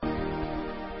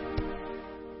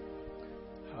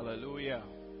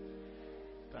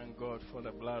Thank God for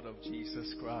the blood of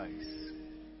Jesus Christ.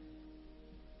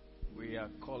 We are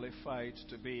qualified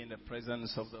to be in the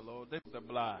presence of the Lord. This is the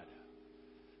blood.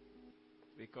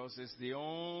 Because it's the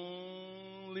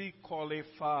only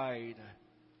qualified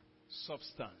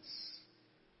substance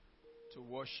to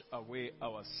wash away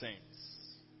our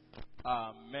sins.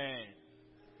 Amen.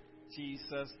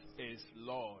 Jesus is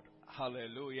Lord.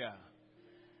 Hallelujah.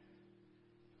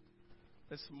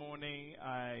 This morning,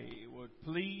 I would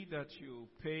plead that you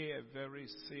pay a very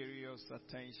serious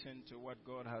attention to what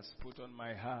God has put on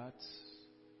my heart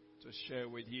to share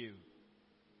with you.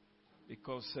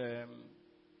 Because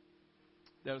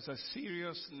there's a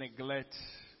serious neglect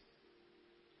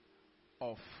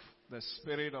of the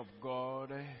Spirit of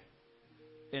God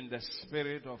in the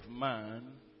spirit of man,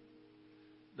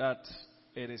 that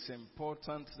it is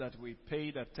important that we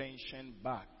paid attention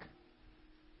back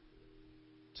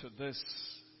to this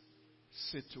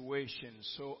situation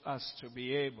so as to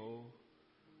be able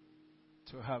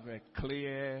to have a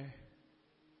clear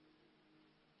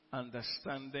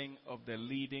understanding of the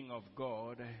leading of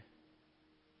God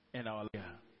in our life.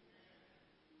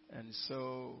 And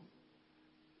so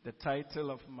the title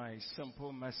of my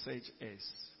simple message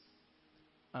is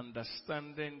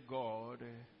Understanding God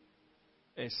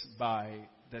is by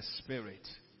the Spirit.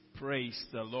 Praise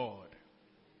the Lord.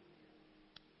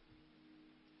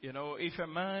 You know, if a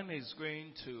man is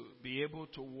going to be able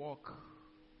to walk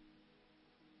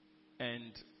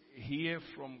and hear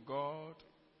from God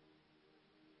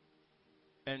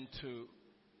and to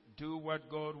do what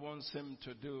God wants him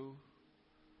to do,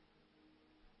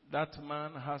 that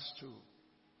man has to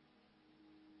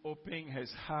open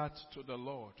his heart to the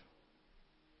Lord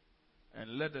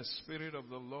and let the Spirit of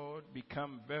the Lord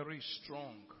become very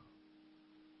strong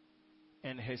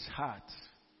in his heart.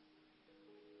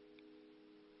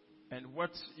 And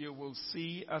what you will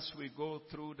see as we go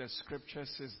through the scriptures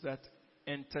is that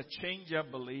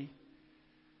interchangeably,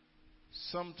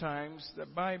 sometimes the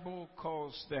Bible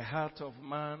calls the heart of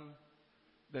man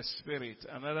the spirit,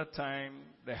 another time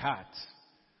the heart.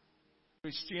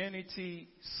 Christianity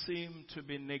seems to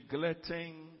be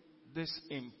neglecting this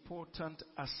important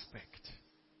aspect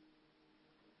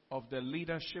of the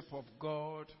leadership of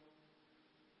God,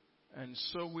 and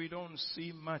so we don't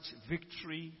see much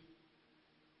victory.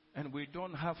 And we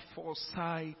don't have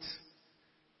foresight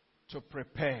to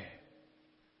prepare.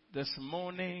 This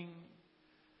morning,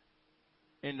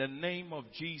 in the name of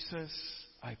Jesus,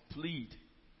 I plead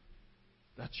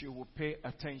that you will pay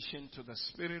attention to the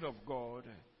Spirit of God,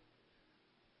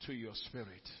 to your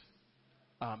spirit.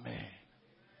 Amen.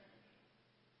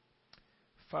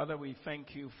 Father, we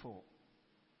thank you for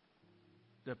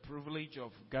the privilege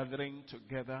of gathering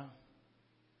together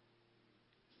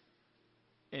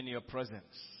in your presence.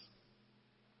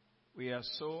 We are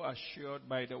so assured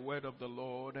by the word of the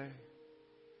Lord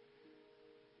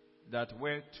that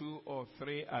where two or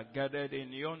three are gathered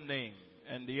in your name,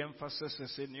 and the emphasis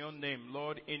is in your name,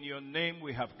 Lord, in your name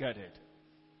we have gathered.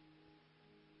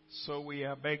 So we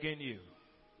are begging you,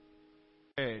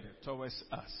 head towards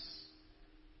us.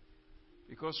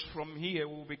 Because from here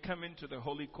we'll be coming to the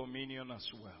Holy Communion as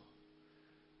well.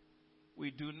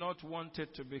 We do not want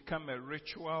it to become a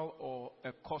ritual or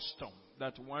a custom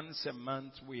that once a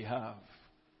month we have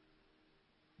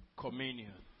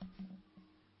communion.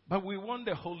 But we want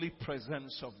the holy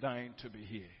presence of thine to be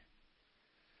here.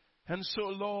 And so,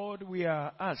 Lord, we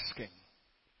are asking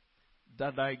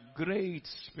that thy great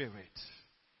Spirit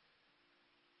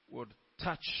would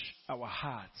touch our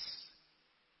hearts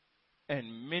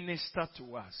and minister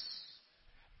to us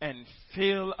and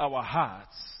fill our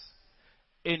hearts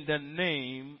in the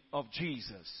name of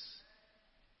Jesus.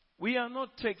 We are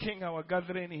not taking our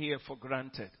gathering here for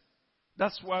granted.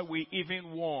 That's why we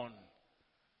even warn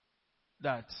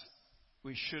that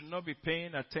we should not be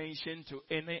paying attention to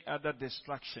any other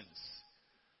distractions.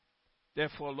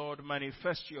 Therefore, Lord,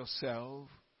 manifest yourself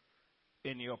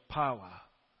in your power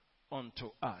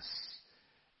unto us.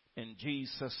 In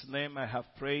Jesus' name I have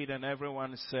prayed, and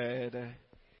everyone said,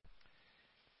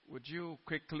 would you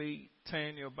quickly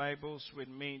turn your Bibles with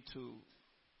me to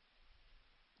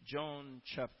John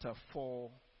chapter 4.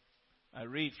 I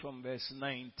read from verse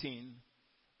 19.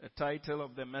 The title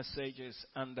of the message is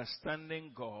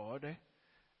Understanding God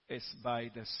is by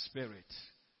the Spirit.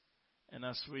 And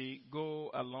as we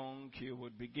go along, you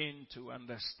would begin to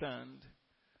understand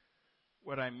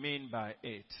what I mean by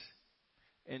it.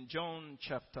 In John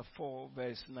chapter 4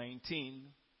 verse 19,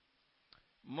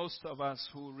 most of us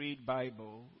who read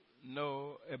Bible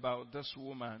know about this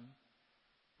woman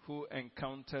who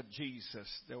encountered Jesus,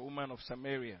 the woman of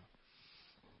Samaria,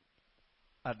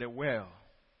 at the well.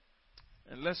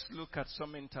 And let's look at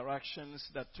some interactions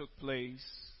that took place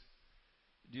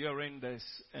during this,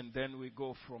 and then we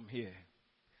go from here.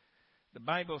 The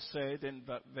Bible said in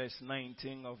verse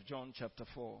 19 of John chapter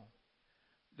 4,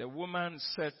 the woman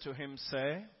said to him,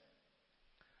 Sir,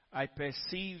 I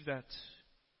perceive that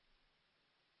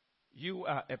you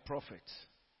are a prophet,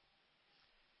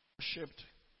 worshipped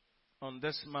on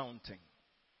this mountain.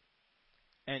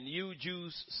 And you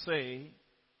Jews say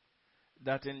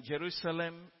that in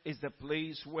Jerusalem is the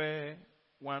place where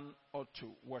one ought to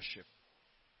worship.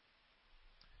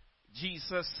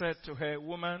 Jesus said to her,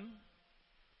 Woman,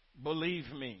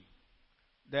 believe me,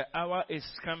 the hour is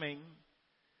coming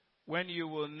when you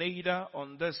will neither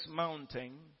on this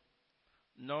mountain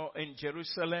nor in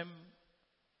Jerusalem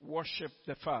worship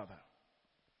the Father.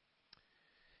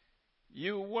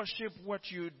 You worship what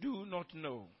you do not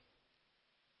know.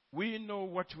 We know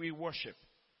what we worship,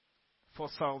 for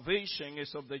salvation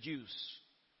is of the Jews.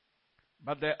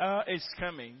 But the hour is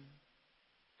coming,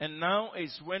 and now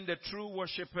is when the true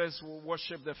worshippers will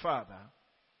worship the Father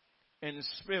in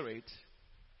spirit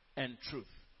and truth.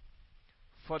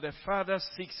 For the Father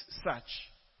seeks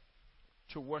such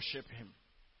to worship him.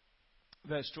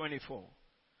 Verse 24.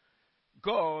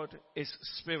 God is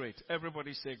spirit.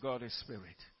 Everybody say God is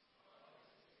spirit.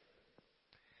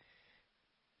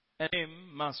 And him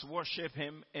must worship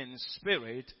him in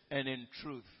spirit and in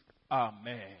truth.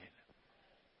 Amen.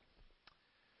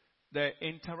 The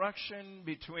interaction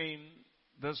between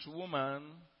this woman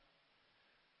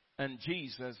and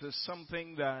Jesus is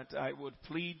something that I would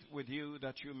plead with you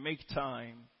that you make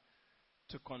time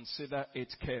to consider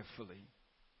it carefully.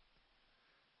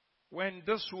 When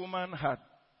this woman had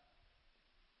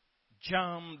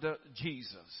jammed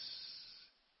Jesus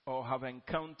or have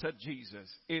encountered Jesus,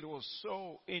 it was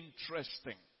so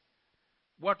interesting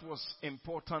what was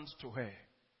important to her.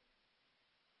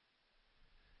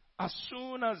 As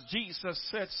soon as Jesus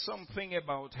said something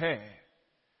about her,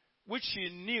 which she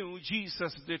knew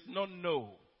Jesus did not know,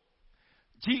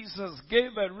 Jesus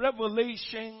gave a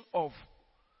revelation of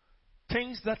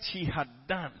things that he had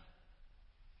done.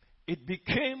 It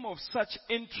became of such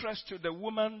interest to the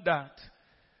woman that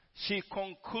she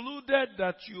concluded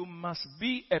that you must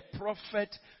be a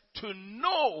prophet to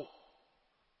know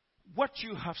what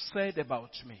you have said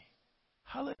about me.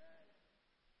 Hallelujah.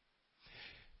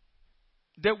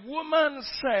 The woman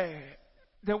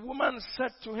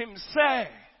said to him, Sir,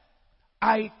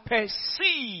 I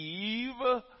perceive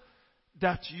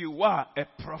that you are a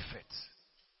prophet.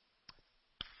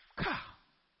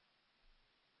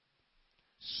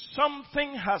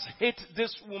 Something has hit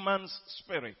this woman's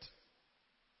spirit.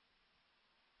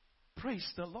 Praise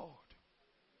the Lord.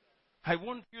 I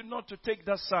want you not to take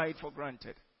that side for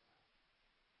granted.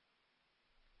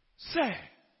 Sir,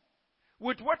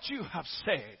 with what you have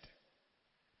said,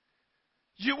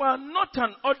 you are not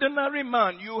an ordinary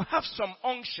man. You have some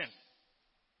unction.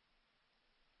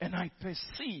 And I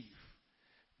perceive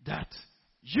that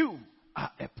you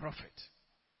are a prophet.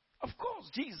 Of course,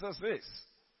 Jesus is.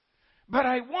 But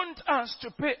I want us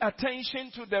to pay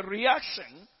attention to the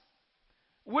reaction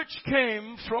which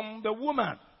came from the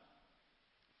woman.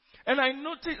 And I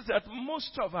noticed that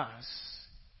most of us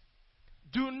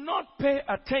do not pay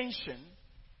attention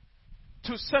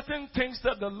to certain things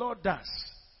that the Lord does.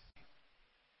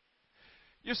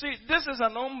 You see, this is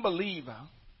an unbeliever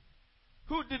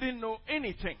who didn't know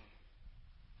anything.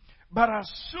 But as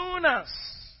soon as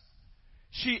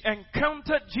she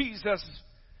encountered Jesus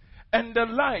and the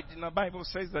light, and the Bible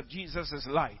says that Jesus is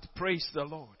light. Praise the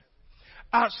Lord.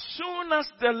 As soon as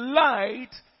the light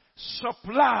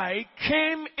supply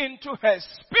came into her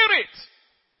spirit,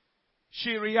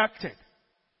 she reacted.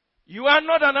 You are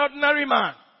not an ordinary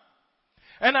man.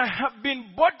 And I have been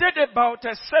bothered about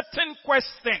a certain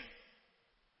question.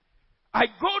 I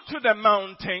go to the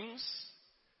mountains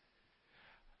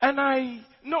and I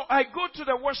go to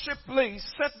the worship place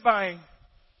set by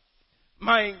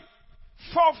my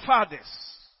forefathers.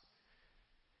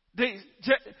 You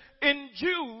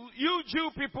Jew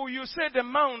people, you say the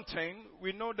mountain,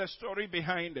 we know the story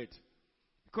behind it.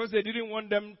 Because they didn't want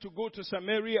them to go to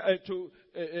Samaria,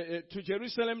 to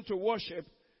Jerusalem to worship.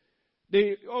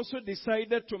 They also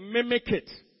decided to mimic it.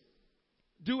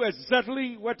 Do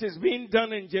exactly what is being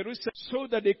done in Jerusalem so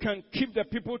that they can keep the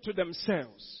people to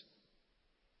themselves.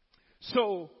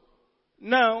 So,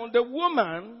 now the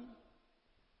woman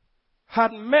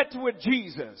had met with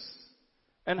Jesus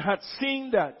and had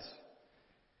seen that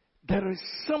there is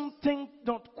something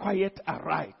not quite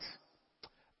right.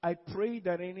 I pray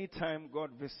that any time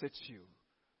God visits you,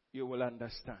 you will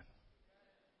understand.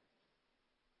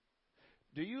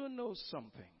 Do you know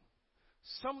something?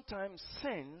 Sometimes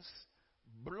sins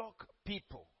block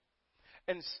people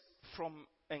and from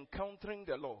encountering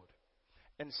the Lord.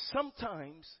 And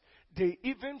sometimes they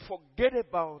even forget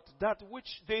about that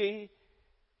which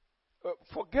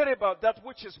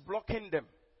is blocking them.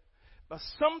 But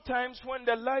sometimes when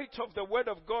the light of the Word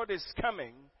of God is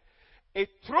coming, it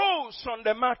throws on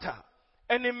the matter.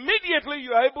 And immediately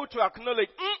you are able to acknowledge,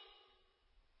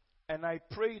 And I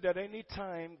pray that any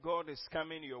time God is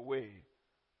coming your way,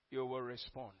 you will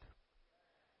respond.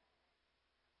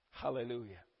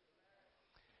 Hallelujah.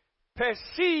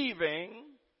 Perceiving,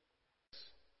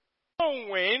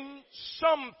 knowing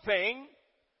something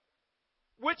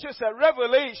which is a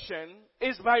revelation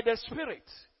is by the Spirit.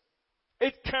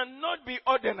 It cannot be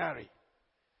ordinary.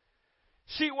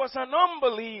 She was an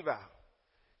unbeliever.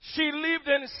 She lived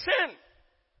in sin.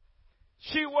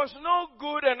 She was no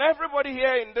good, and everybody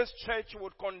here in this church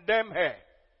would condemn her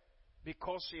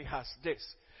because she has this.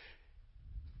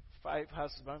 5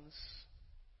 husbands.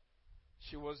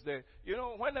 She was there.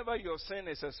 Whenever your sin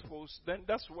is exposed, then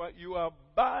that's why you are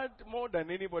bad more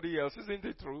than anybody else. Isn't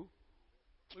it true?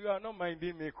 You are not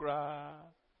minding me cry.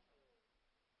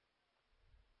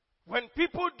 When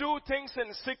people do things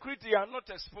in secret, they are not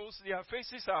exposed. Their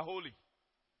faces are holy.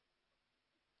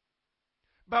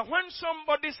 But when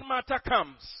somebody's matter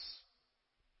comes,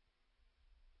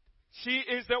 she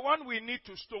is the one we need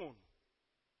to stone.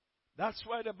 That's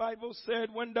why the Bible said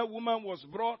when the woman was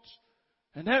brought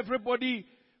and everybody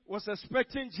was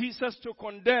expecting Jesus to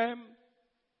condemn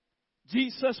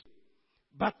Jesus.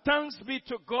 But thanks be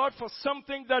to God for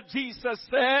something that Jesus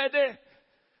said.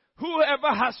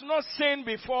 Whoever has not sinned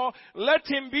before, let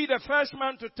him be the first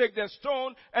man to take the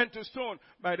stone and to stone.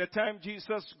 By the time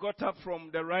Jesus got up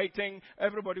from the writing,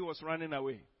 everybody was running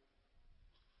away.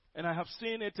 And I have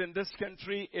seen it in this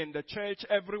country, in the church,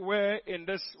 everywhere in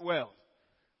this world.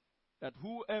 That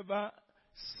whoever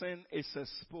sin is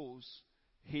exposed,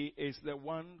 he is the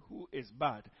one who is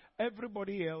bad.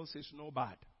 Everybody else is no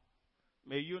bad.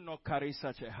 May you not carry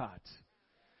such a heart.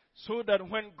 So that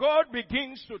when God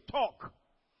begins to talk,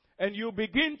 and you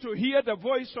begin to hear the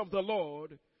voice of the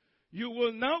Lord, you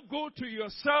will now go to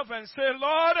yourself and say,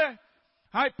 Lord,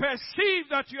 I perceive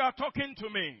that you are talking to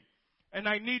me, and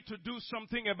I need to do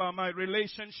something about my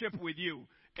relationship with you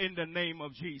in the name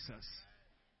of Jesus.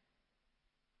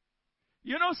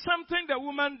 Something the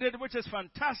woman did which is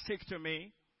fantastic to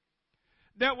me.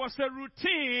 There was a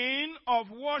routine of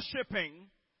worshiping,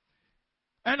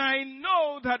 and I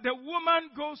know that the woman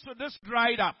goes to this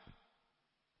dried up.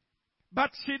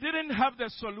 But she didn't have the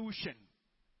solution.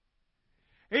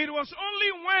 It was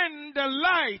only when the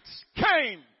light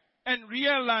came and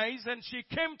realized, and she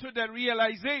came to the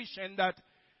realization that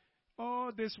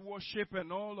all this worship and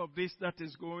all of this that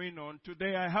is going on,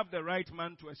 today I have the right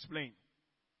man to explain.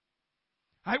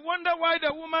 I wonder why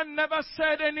the woman never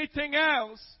said anything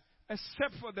else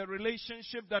except for the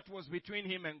relationship that was between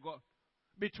him and God,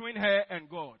 between her and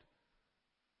God.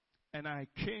 And I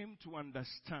came to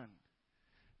understand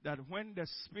that when the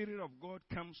Spirit of God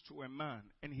comes to a man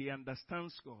and he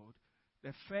understands God,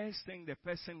 the first thing the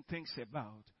person thinks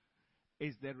about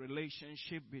is the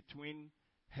relationship between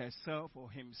herself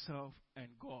or himself and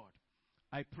God.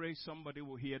 I pray somebody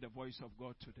will hear the voice of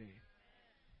God today.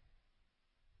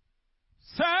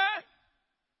 Sir,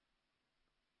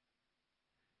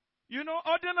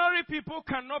 ordinary people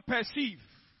cannot perceive.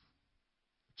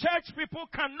 Church people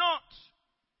cannot.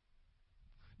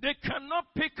 They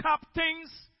cannot pick up things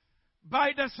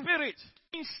by the Spirit.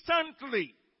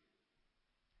 Instantly,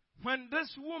 when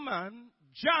this woman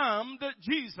jammed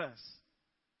Jesus,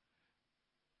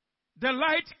 the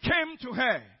light came to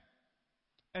her.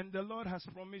 And the Lord has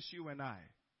promised you and I,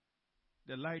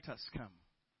 the light has come.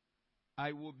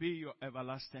 I will be your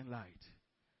everlasting light.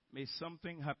 May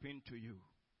something happen to you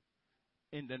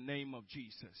in the name of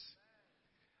Jesus.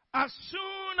 As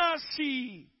soon as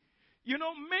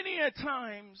many a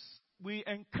times we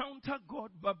encounter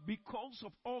God, but because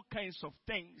of all kinds of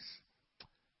things,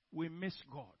 we miss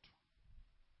God.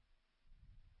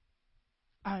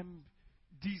 I'm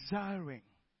desiring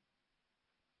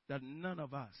that none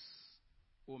of us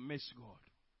will miss God.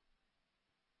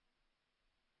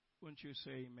 Won't you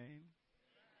say amen?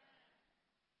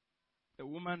 The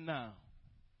woman now,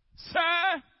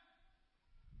 sir,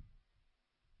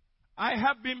 I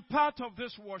have been part of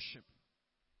this worship.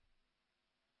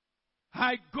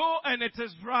 I go and it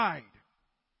is dried.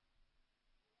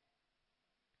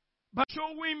 But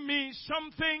showing me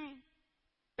something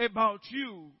about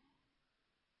you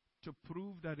to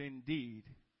prove that indeed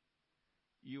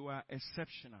you are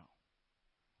exceptional.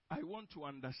 I want to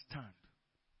understand.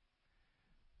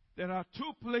 There are 2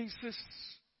 places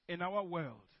in our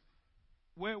world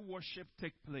where worship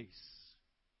takes place.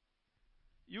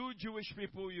 You Jewish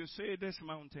people, you say this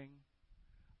mountain.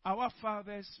 Our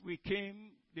fathers, we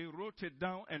came, they wrote it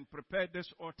down and prepared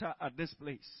this altar at this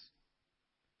place.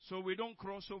 So we don't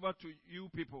cross over to you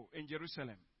people in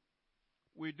Jerusalem.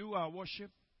 We do our worship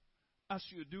as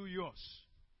you do yours.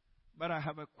 But I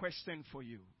have a question for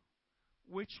you.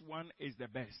 Which one is the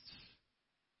best?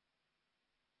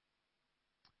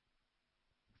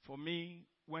 For me,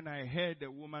 when I heard the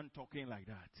woman talking like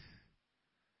that,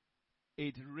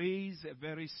 it raised a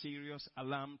very serious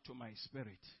alarm to my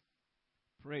spirit.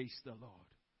 Praise the Lord.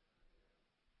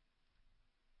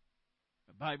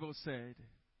 The Bible said,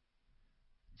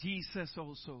 Jesus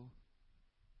also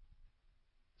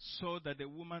saw that the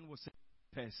woman was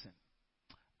a person.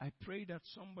 I pray that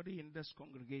somebody in this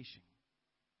congregation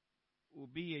will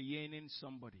be a yearning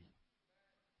somebody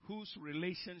whose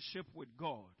relationship with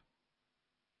God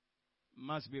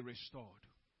must be restored.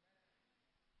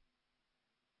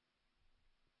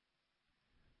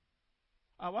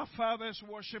 Our fathers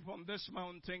worship on this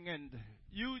mountain, and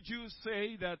you Jews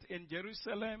say that in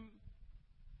Jerusalem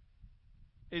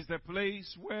is the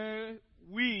place where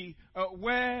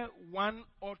where one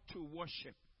ought to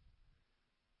worship.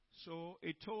 So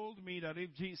it told me that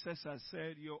if Jesus had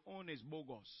said, your own is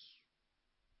bogus,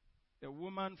 the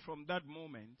woman from that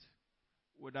moment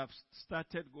would have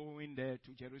started going there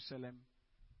to Jerusalem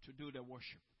to do the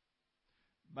worship.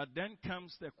 But then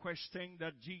comes the question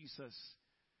that Jesus,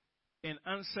 in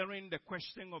answering the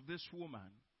question of this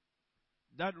woman,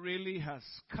 that really has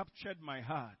captured my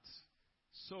heart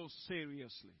so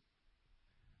seriously.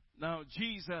 Now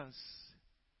Jesus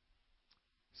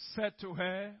said to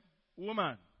her,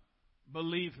 woman,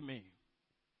 believe me.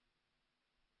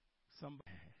 Somebody,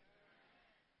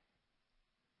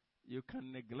 you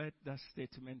can neglect that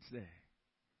statement there.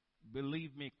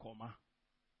 Believe me, comma.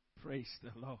 Praise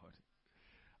the Lord.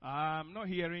 I'm not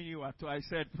hearing you at all. I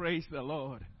said, praise the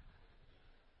Lord.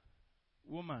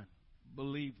 Woman,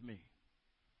 believe me.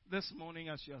 This morning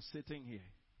as you are sitting here,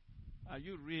 are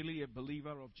you really a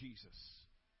believer of Jesus?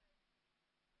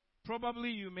 Probably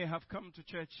you may have come to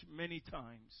church many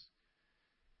times.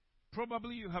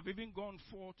 Probably you have even gone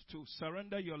forth to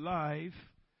surrender your life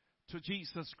to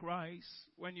Jesus Christ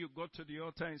when you got to the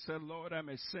altar and said, Lord, I'm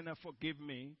a sinner, forgive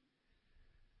me.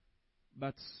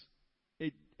 But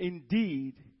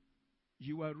indeed,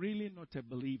 you are really not a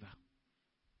believer.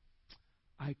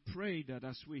 I pray that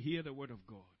as we hear the word of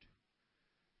God,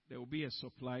 there will be a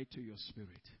supply to your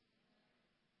spirit.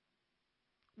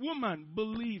 Woman,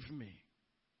 believe me.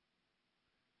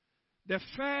 The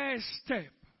first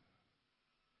step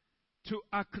to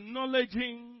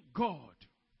acknowledging God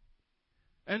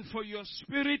and for your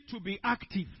spirit to be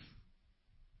active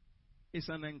is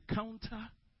an encounter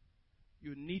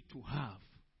you need to have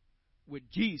with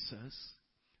Jesus.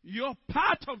 Your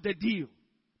part of the deal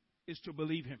is to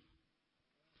believe Him.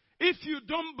 If you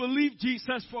don't believe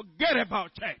Jesus, forget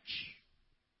about church.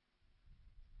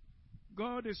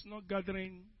 God is not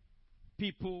gathering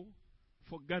people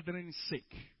for gathering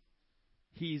sake.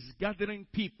 He is gathering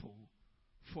people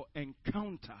for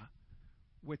encounter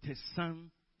with His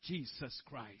Son, Jesus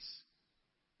Christ.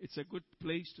 It's a good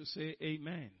place to say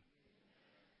amen.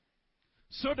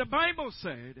 So the Bible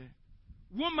said,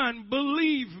 woman,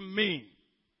 believe me.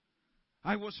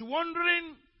 I was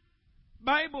wondering,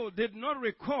 Bible did not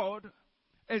record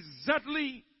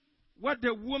exactly what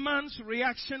the woman's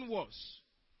reaction was.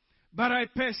 But I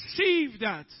perceive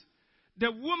that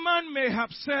the woman may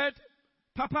have said,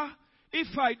 Papa,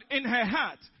 in her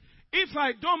heart, if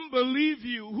I don't believe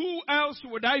you, who else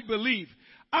would I believe?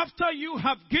 After you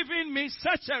have given me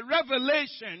such a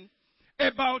revelation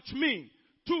about me,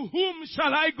 to whom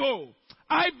shall I go?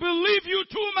 I believe you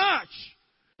too much.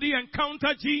 The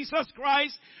encounter Jesus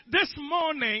Christ this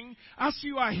morning, as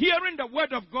you are hearing the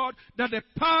word of God, that the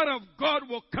power of God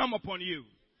will come upon you.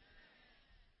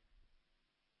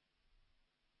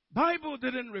 Bible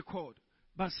didn't record,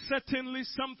 but certainly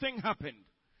something happened.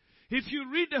 If you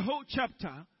read the whole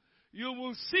chapter, you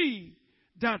will see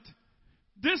that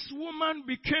this woman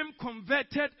became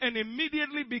converted and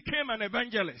immediately became an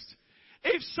evangelist.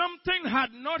 If something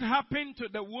had not happened to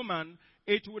the woman,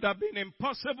 it would have been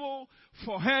impossible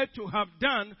for her to have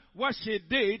done what she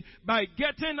did by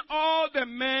getting all the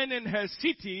men in her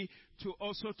city to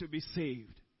also to be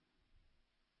saved.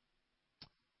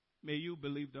 May you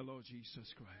believe the Lord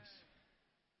Jesus Christ.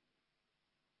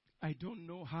 I don't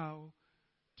know how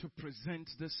to present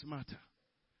this matter.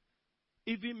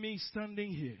 Even me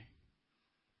standing here,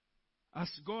 as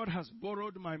God has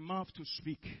borrowed my mouth to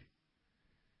speak,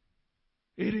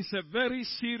 it is a very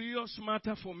serious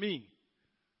matter for me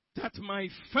that my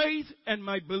faith and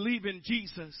my belief in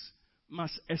Jesus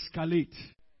must escalate.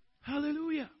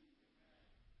 Hallelujah.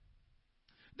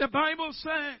 The Bible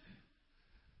said,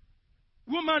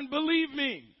 woman, believe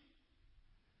me,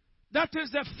 that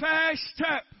is the first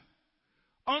step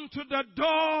onto the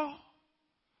door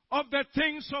of the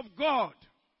things of God.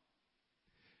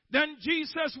 Then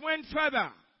Jesus went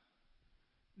further.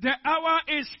 The hour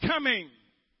is coming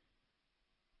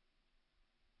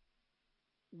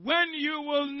when you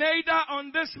will neither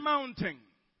on this mountain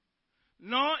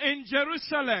nor in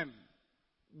Jerusalem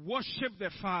worship the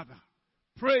Father.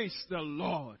 Praise the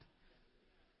Lord.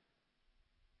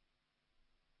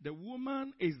 The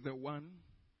woman is the one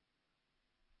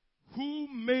who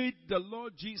made the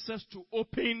Lord Jesus to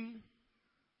open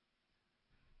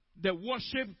the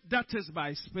worship that is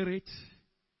by spirit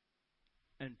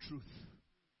and truth.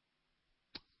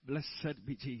 Blessed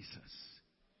be Jesus.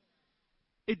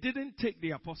 It didn't take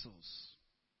the apostles.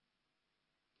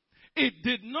 It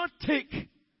did not take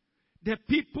the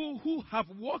people who have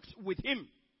walked with him.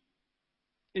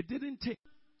 It didn't take.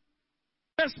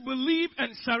 Just believed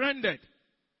and surrendered.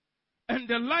 And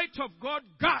the light of God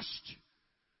gushed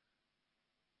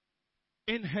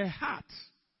in her heart.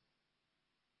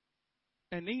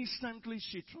 And instantly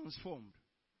she transformed.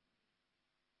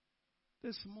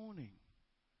 This morning,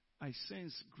 I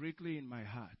sense greatly in my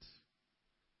heart,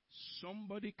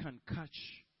 somebody can catch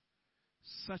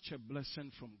such a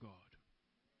blessing from God.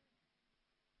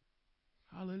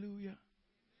 Hallelujah.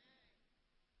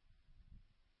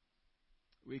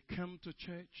 We come to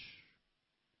church,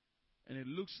 and it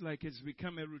looks like it's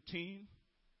become a routine.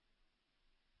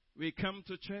 We come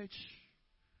to church,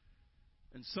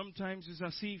 and sometimes it's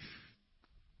as if,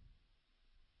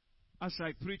 as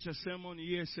I preached a sermon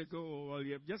years ago, or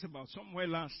just about somewhere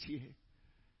last year,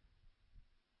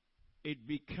 it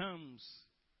becomes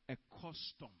a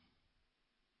custom.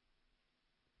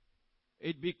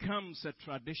 It becomes a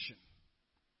tradition.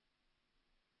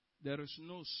 There is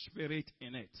no spirit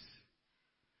in it.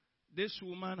 This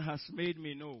woman has made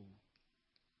me know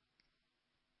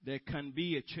there can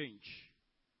be a change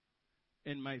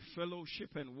in my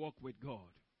fellowship and walk with God.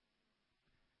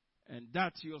 And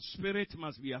that your spirit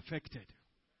must be affected.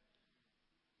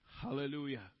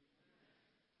 Hallelujah.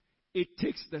 It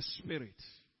takes the spirit.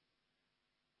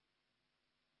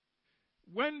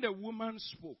 When the woman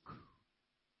spoke,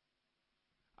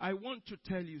 I want to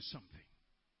tell you something.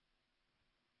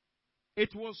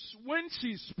 It was when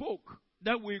she spoke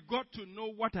that we got to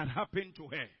know what had happened to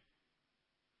her.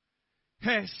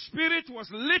 Her spirit was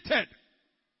littered.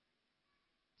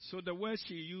 So the words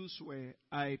she used were,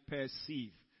 I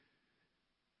perceive.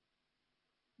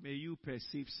 May you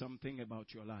perceive something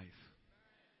about your life.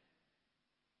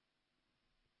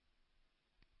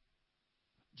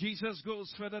 Jesus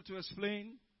goes further to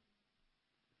explain,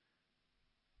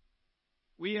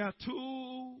 we are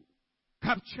too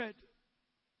captured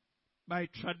by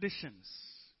traditions.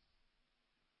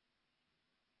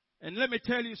 And let me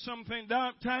tell you something,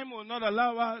 that time will not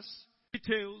allow us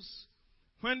details.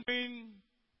 When going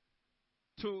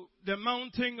to the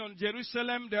mountain on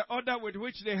Jerusalem, the order with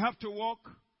which they have to walk,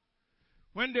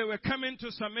 when they were coming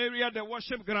to Samaria, the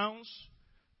worship grounds,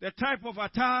 the type of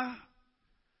attire,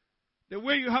 the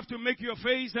way you have to make your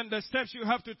face and the steps you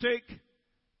have to take,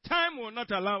 time will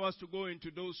not allow us to go into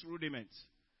those rudiments.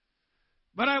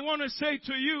 But I want to say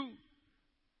to you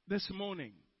this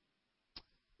morning,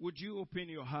 would you open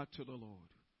your heart to the Lord?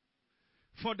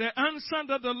 For the answer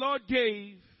that the Lord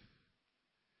gave,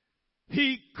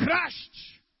 He crushed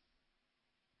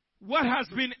what has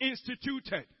been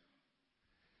instituted.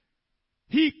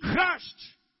 He crushed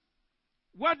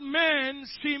what men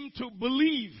seem to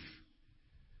believe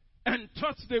and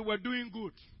thought they were doing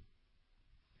good.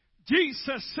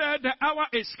 Jesus said the hour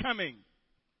is coming.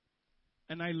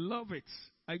 And I love it.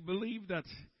 I believe that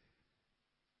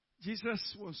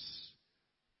Jesus was,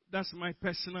 that's my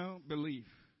personal belief.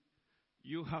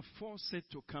 You have forced it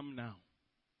to come now.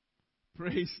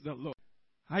 Praise the Lord.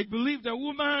 I believe the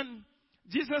woman,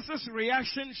 Jesus'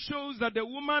 reaction shows that the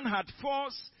woman had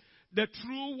forced the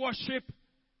true worship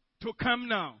to come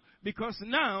now. Because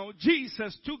now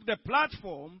Jesus took the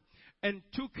platform and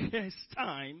took his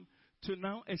time to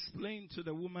now explain to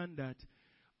the woman that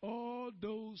all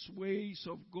those ways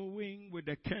of going with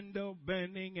the candle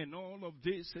burning and all of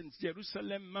this and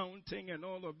Jerusalem mounting and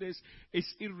all of this is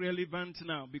irrelevant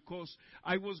now, because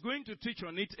I was going to teach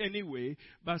on it anyway.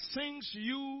 But since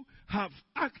you have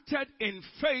acted in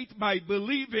faith by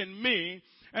believing me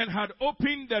and had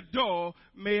opened the door,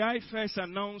 may I first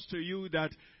announce to you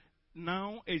that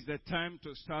now is the time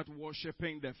to start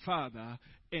worshiping the Father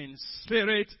in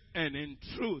spirit and in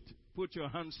truth. Put your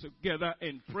hands together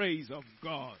in praise of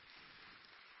God.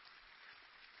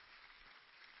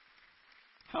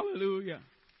 Hallelujah.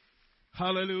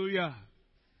 Hallelujah.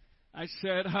 I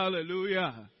said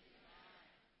hallelujah.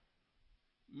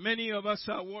 Many of us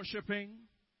are worshiping.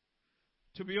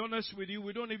 To be honest with you,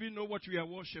 we don't even know what we are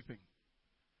worshiping.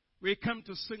 We come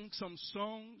to sing some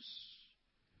songs.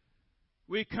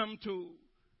 We come to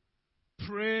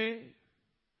pray.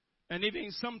 And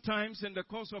even sometimes in the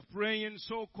course of praying,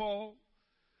 so-called,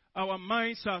 our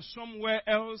minds are somewhere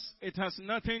else. It has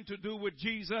nothing to do with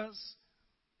Jesus.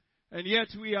 And yet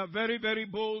we are very, very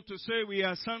bold to say we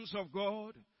are sons of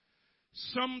God.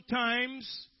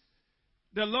 Sometimes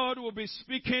the Lord will be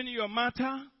speaking your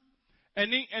matter,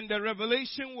 and the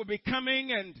revelation will be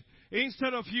coming, and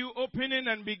instead of you opening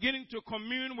and beginning to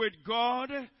commune with God,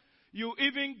 you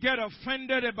even get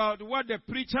offended about what the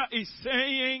preacher is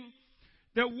saying.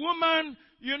 The woman,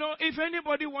 if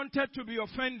anybody wanted to be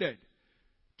offended,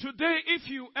 today if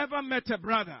you ever met a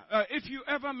brother, if you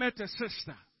ever met a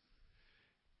sister,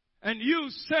 and you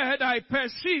said, I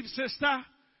perceive, sister,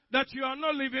 that you are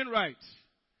not living right,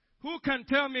 who can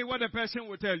tell me what the person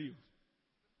will tell you?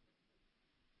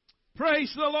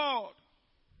 Praise the Lord.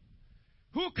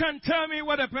 Who can tell me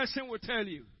what a person will tell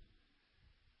you?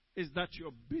 Is that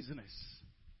your business?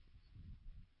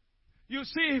 You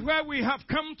see where we have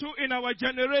come to in our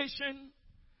generation?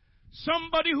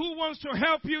 Somebody who wants to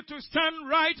help you to stand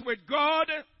right with God,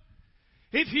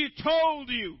 if he told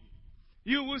you,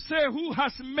 you will say, who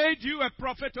has made you a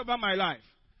prophet over my life?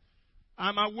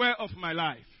 I'm aware of my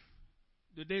life.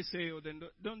 Do they say,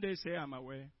 don't they say I'm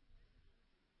aware?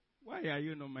 Why are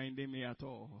you not minding me at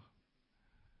all?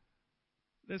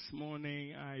 This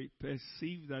morning, I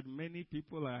perceive that many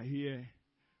people are here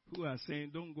who are saying,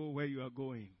 don't go where you are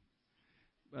going.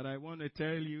 But I want to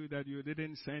tell you that you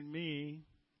didn't send me,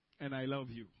 and I love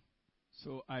you.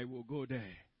 So I will go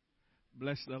there.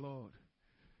 Bless the Lord.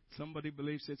 Somebody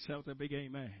believes it, shout a big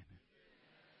amen.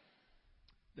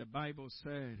 The Bible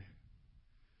said,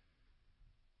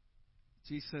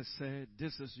 Jesus said,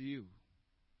 this is you.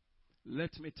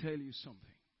 Let me tell you something.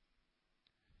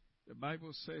 The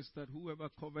Bible says that whoever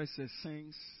covers his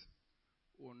sins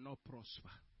will not prosper.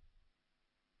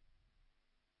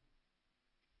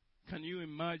 Can you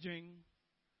imagine?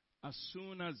 As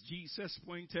soon as Jesus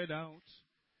pointed out,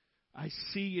 I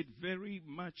see it very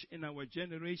much in our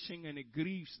generation, and it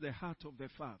grieves the heart of the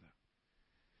Father.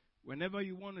 Whenever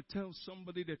you want to tell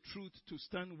somebody the truth to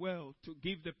stand well, to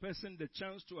give the person the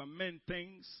chance to amend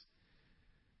things,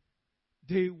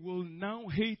 they will now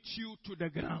hate you to the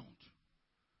ground.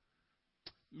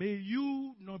 May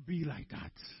you not be like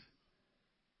that.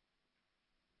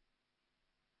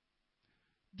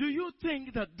 Do you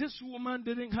think that this woman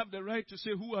didn't have the right to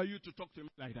say, who are you to talk to me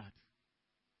like that?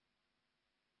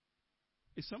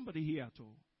 Is somebody here at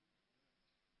all?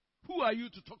 Who are you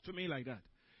to talk to me like that?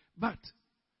 But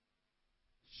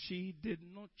she did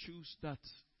not choose that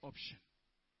option.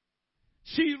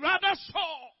 She rather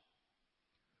saw,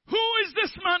 who is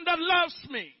this man that loves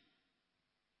me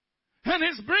and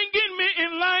is bringing me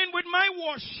in line with my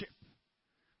worship?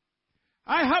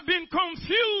 I have been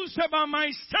confused about my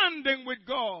standing with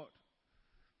God.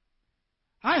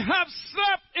 I have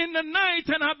slept in the night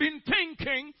and have been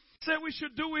thinking, say we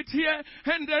should do it here,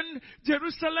 and then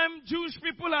Jerusalem, Jewish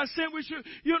people are saying we should,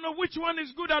 which one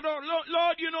is good at all?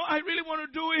 Lord, I really want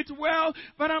to do it well,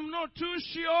 but I'm not too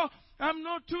sure.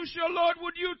 Lord,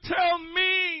 would you tell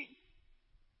me?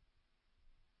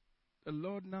 The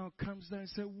Lord now comes down and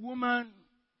says, woman,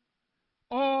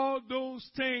 all those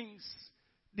things,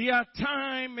 their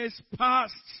time is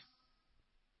past.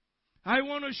 I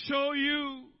want to show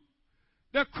you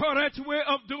the correct way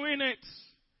of doing it.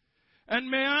 And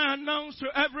may I announce to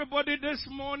everybody this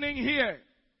morning here,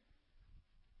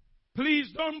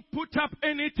 please don't put up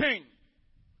anything.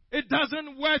 It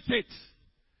doesn't worth it.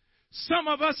 Some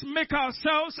of us make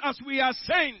ourselves as we are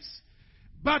saints,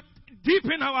 but deep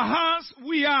in our hearts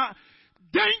we are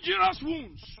dangerous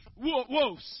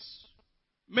wolves.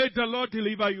 May the Lord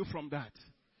deliver you from that.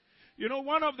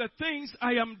 One of the things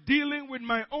I am dealing with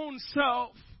my own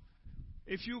self,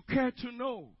 if you care to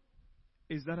know,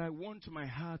 is that I want my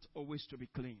heart always to be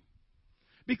clean.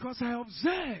 Because I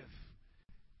observe,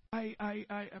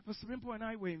 Pastor Bimpo and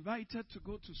I were invited to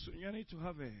go to Sunyani to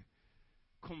have a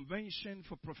convention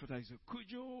for Prophet Isaac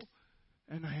Kujo,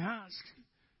 and I asked,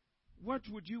 what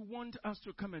would you want us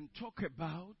to come and talk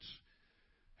about?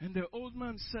 And the old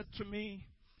man said to me,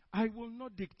 I will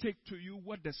not dictate to you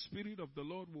what the Spirit of the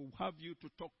Lord will have you to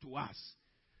talk to us.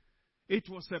 It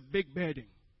was a big burden.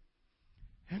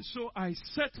 And so I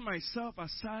set myself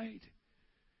aside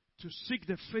to seek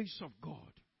the face of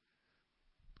God.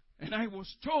 And I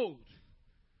was told,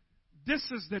 this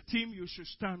is the team you should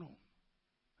stand on.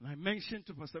 And I mentioned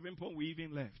to Pastor Vimpon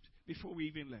before we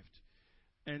even left.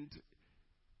 And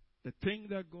the thing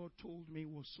that God told me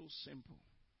was so simple.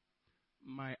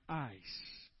 My eyes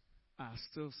are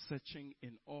still searching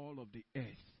in all of the earth.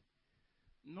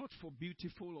 Not for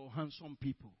beautiful or handsome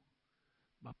people,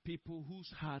 but people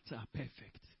whose hearts are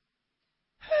perfect.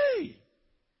 Hey!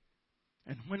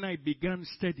 And when I began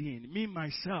studying, me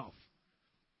myself,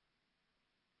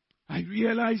 I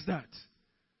realized that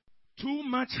too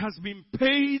much has been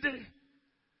paid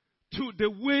to the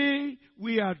way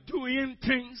we are doing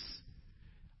things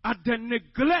at the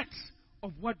neglect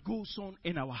of what goes on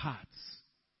in our hearts.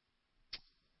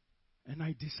 And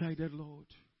I decided, Lord,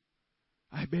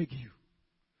 I beg you,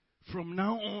 from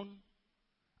now on,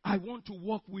 I want to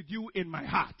walk with you in my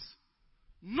heart.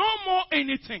 No more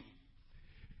anything.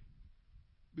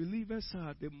 Believers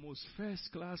are the most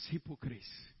first-class hypocrites.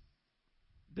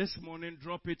 This morning,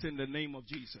 drop it in the name of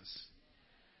Jesus.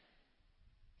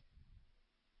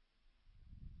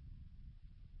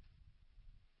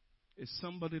 Is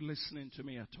somebody listening to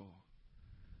me at all?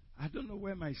 I don't know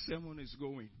where my sermon is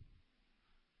going,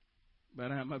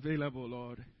 but I'm available,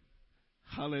 Lord.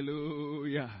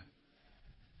 Hallelujah.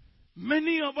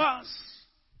 Many of us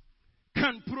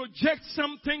can project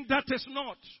something that is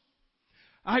not.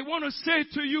 I want to say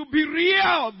to you, be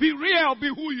real, be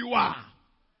who you are.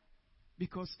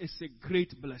 Because it's a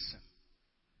great blessing.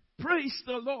 Praise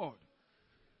the Lord.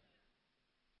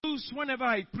 Whenever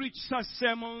I preach such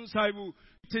sermons, I will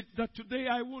say that today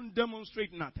I won't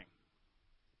demonstrate nothing.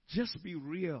 Just be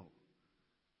real.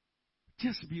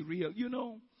 Just be real. You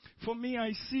know, for me,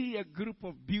 I see a group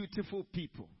of beautiful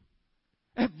people.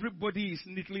 Everybody is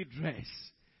neatly dressed.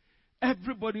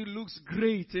 Everybody looks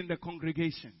great in the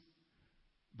congregation.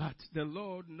 But the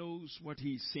Lord knows what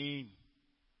He's seeing.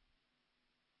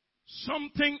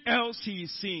 Something else He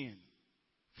is seeing.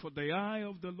 For the eye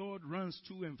of the Lord runs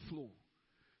to and fro,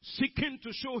 seeking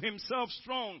to show Himself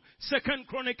strong. 2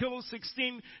 Chronicles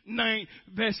 16:9,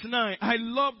 verse 9. I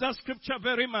love that scripture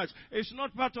very much. It's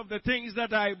not part of the things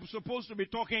that I'm supposed to be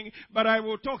talking, but I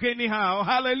will talk anyhow.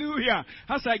 Hallelujah.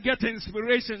 As I get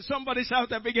inspiration, somebody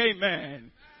shout a big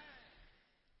amen.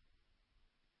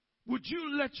 Would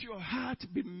you let your heart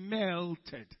be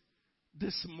melted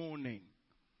this morning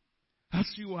as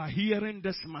you are hearing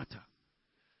this matter?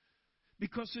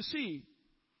 Because you see,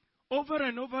 over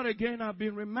and over again I've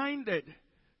been reminded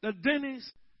that Dennis,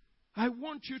 I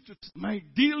want you to, my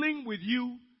dealing with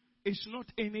you is not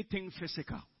anything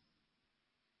physical.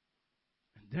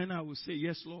 And then I will say,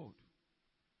 yes, Lord,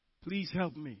 please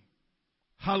help me.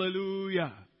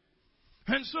 Hallelujah.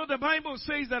 And so the Bible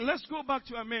says that, let's go back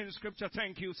to our main scripture.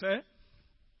 Thank you, sir.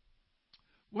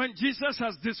 When Jesus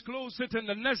has disclosed it in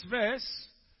the next verse,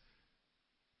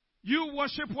 you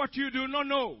worship what you do not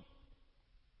know.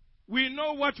 We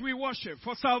know what we worship,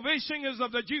 for salvation is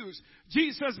of the Jews.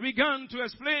 Jesus began to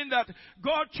explain that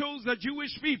God chose the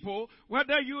Jewish people,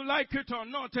 whether you like it or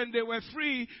not, and they were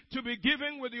free to be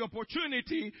given with the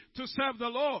opportunity to serve the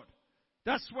Lord.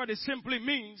 That's what it simply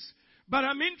means. But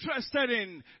I'm interested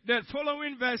in the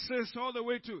following verses all the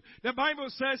way to. The Bible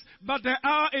says, but the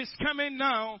hour is coming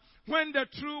now when the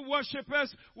true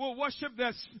worshippers will worship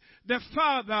the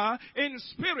Father in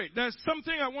spirit. There's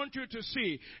something I want you to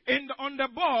see. On the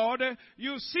board,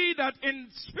 you see that in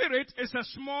spirit is a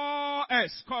small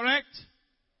s, correct?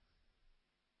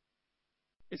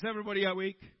 Is everybody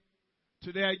awake?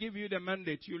 Today I give you the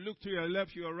mandate. You look to your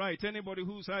left, your right. Anybody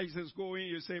whose eyes is going,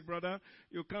 you say, brother,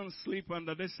 you can't sleep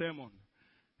under this sermon.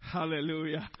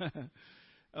 Hallelujah.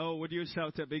 Oh, would you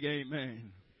shout a big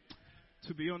amen?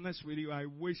 To be honest with you, I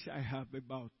wish I have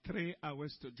about 3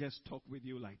 hours to just talk with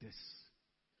you like this.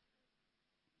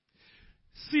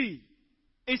 See,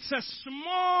 it's a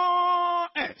small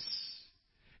s.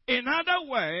 In other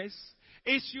words,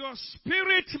 it's your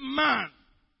spirit man.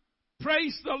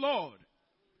 Praise the Lord.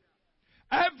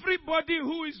 Everybody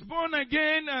who is born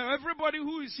again, everybody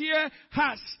who is here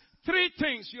has 3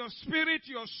 things. Your spirit,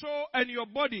 your soul, and your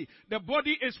body. The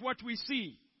body is what we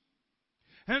see.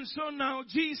 And so now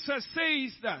Jesus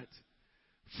says that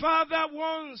Father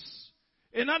wants,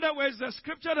 in other words, the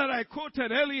scripture that I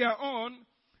quoted earlier on,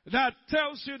 that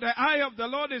tells you the eye of the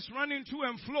Lord is running to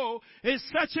and fro, is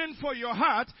searching for your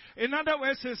heart. In other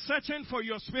words, is searching for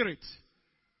your spirit.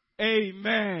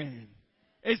 Amen.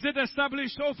 Is it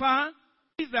established so far?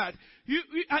 That you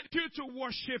ask you to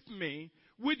worship me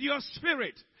with your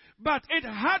spirit, but it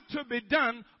had to be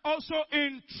done also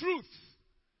in truth.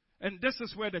 And this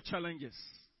is where the challenge is.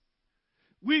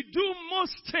 We do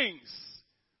most things,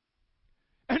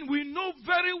 and we know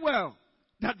very well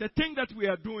that the thing that we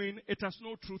are doing, it has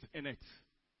no truth in it.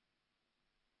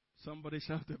 Somebody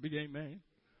shout a big amen.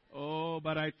 Oh,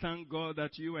 but I thank God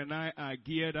that you and I are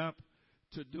geared up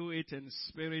to do it in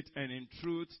spirit and in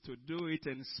truth, to do it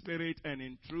in spirit and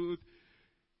in truth.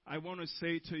 I want to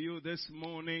say to you this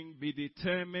morning, be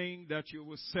determined that you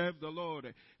will serve the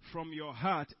Lord from your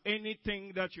heart.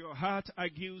 Anything that your heart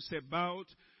argues about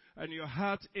and your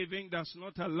heart even does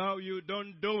not allow you,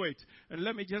 don't do it. And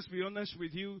let me just be honest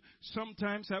with you.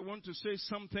 Sometimes I want to say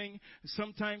something.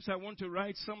 Sometimes I want to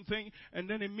write something. And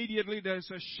then immediately there's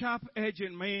a sharp edge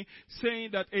in me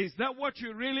saying that, is that what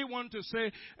you really want to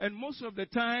say? And most of the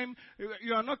time,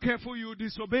 you are not careful, you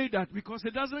disobey that because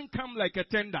it doesn't come like a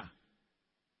tender.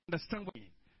 Understand what I mean?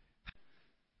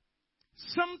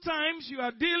 Sometimes you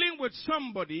are dealing with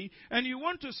somebody and you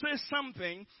want to say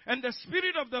something and the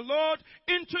Spirit of the Lord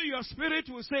into your spirit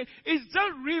will say, is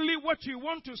that really what you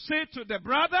want to say to the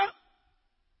brother?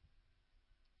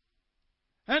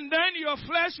 And then your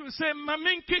flesh will say,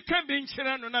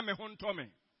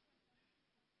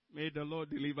 may the Lord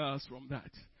deliver us from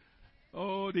that.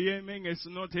 Oh, the aiming is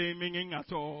not aiming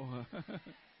at all.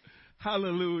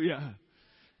 Hallelujah.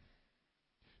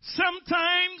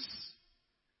 Sometimes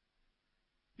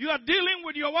you are dealing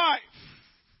with your wife.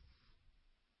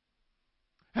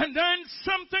 And then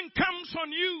something comes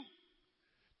on you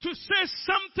to say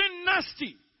something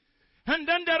nasty. And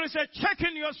then there is a check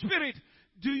in your spirit.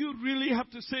 Do you really have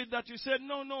to say that? You said,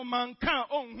 no, man can't.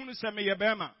 Oh,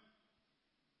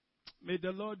 may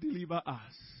the Lord deliver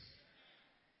us.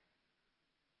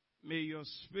 May your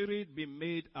spirit be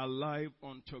made alive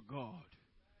unto God.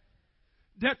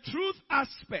 The truth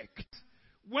aspect,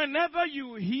 whenever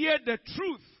you hear the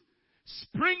truth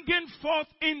springing forth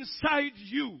inside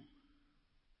you,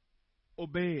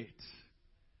 obey it.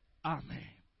 Amen.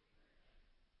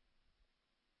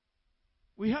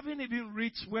 We haven't even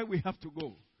reached where we have to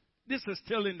go. This is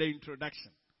still in the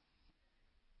introduction.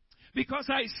 Because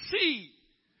I see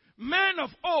men of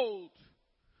old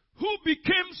who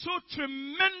became so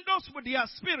tremendous with their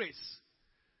spirits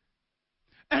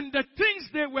and the things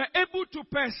they were able to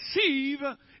perceive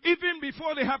even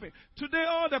before they happen. Today,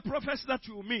 all the prophets that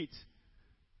you meet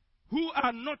who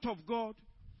are not of God,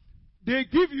 they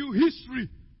give you history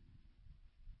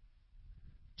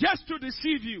just to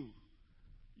deceive you.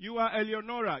 You are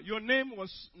Eleonora. Your name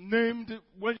was named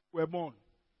when you were born.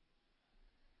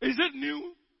 Is it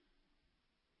new?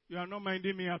 You are not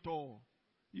minding me at all.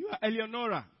 You are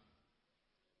Eleonora.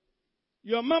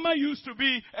 Your mama used to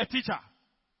be a teacher.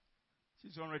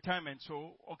 She's on retirement,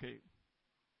 so okay.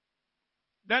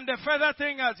 Then the further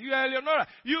thing is, you are Eleonora.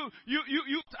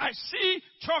 I see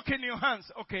chalk in your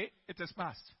hands. Okay, it is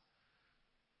past.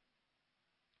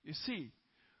 You see,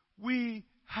 we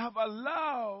have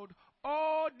allowed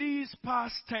all these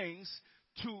past things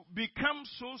to become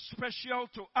so special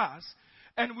to us,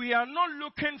 and we are not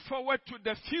looking forward to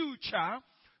the future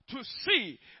to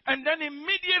see. And then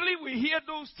immediately we hear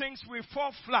those things, we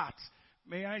fall flat.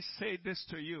 May I say this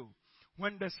to you?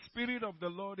 When the Spirit of the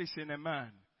Lord is in a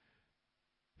man,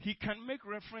 he can make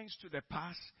reference to the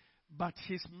past, but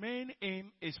his main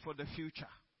aim is for the future.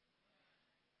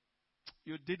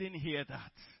 You didn't hear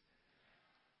that.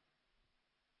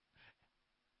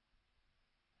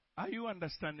 Are you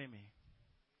understanding me?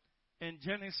 In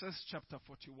Genesis chapter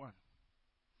 41.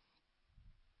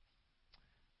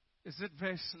 Is it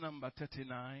verse number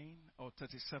 39 or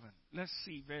 37? Let's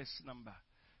see verse number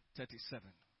 37.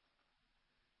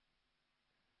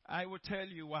 I will tell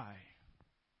you why.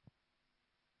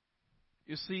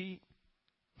 You see,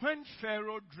 when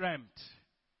Pharaoh dreamt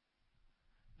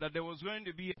that there was going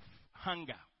to be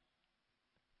hunger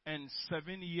and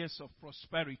 7 years of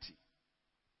prosperity,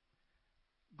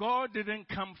 God didn't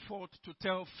come forth to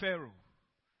tell Pharaoh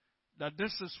that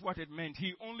this is what it meant.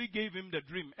 He only gave him the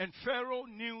dream. And Pharaoh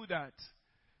knew that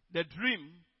the dream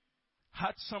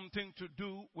had something to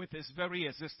do with his very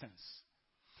existence.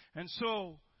 And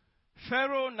so,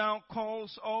 Pharaoh now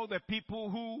calls all the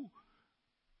people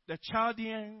the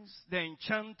Chaldeans, the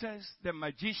enchanters, the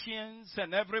magicians,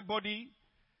 and everybody.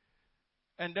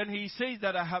 And then he says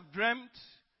that I have dreamt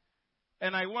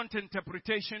and I want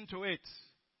interpretation to it.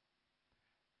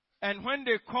 And when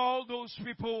they called those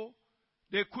people,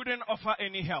 they couldn't offer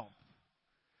any help.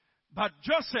 But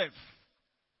Joseph,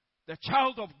 the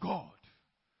child of God,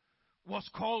 was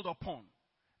called upon.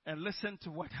 And listen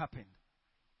to what happened.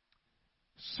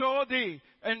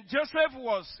 And Joseph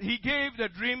he gave the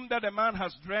dream that the man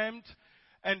has dreamt,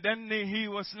 and then he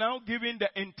was now giving the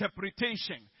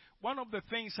interpretation. One of the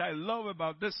things I love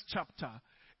about this chapter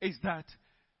is that,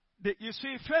 you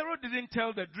see, Pharaoh didn't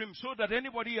tell the dream so that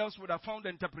anybody else would have found the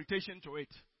interpretation to it.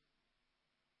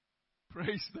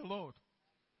 Praise the Lord.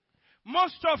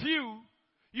 Most of you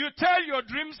You tell your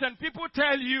dreams and people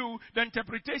tell you the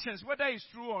interpretations, whether it's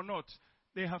true or not.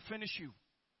 They have finished you.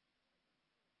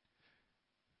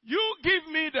 You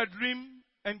give me the dream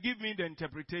and give me the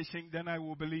interpretation, then I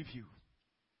will believe you.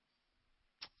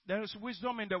 There is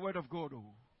wisdom in the word of God.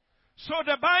 Oh. So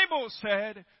the Bible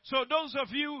said, so those of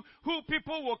you who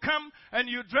people will come and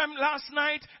you dreamt last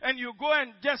night and you go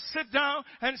and just sit down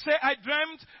and say, I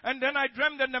dreamt, and then I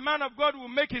dreamt, and the man of God will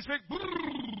make his face.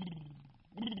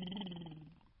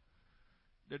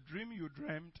 The dream you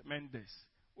dreamt meant this.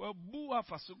 Well, bua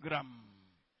fasugram.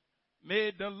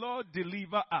 May the Lord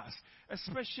deliver us,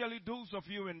 especially those of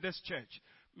you in this church.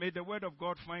 May the word of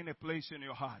God find a place in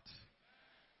your heart.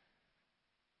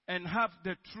 And have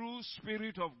the true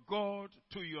Spirit of God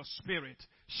to your spirit.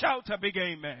 Shout a big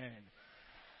amen.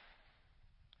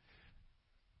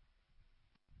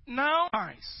 Now,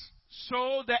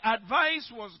 so the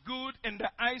advice was good in the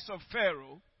eyes of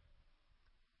Pharaoh.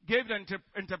 Gave the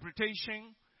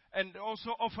interpretation and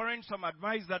also offering some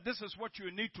advice that this is what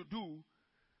you need to do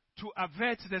to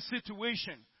avert the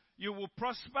situation. You will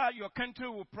prosper, your country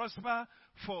will prosper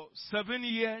for 7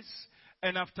 years.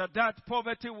 And after that,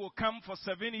 poverty will come for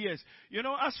 7 years. You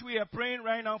know, as we are praying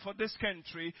right now for this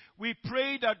country, we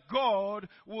pray that God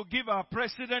will give our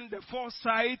president the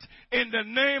foresight in the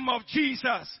name of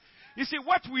Jesus. You see,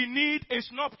 what we need is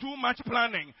not too much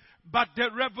planning, but the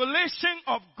revelation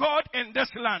of God in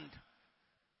this land.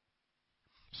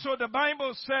 So the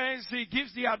Bible says he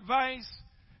gives the advice.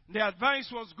 The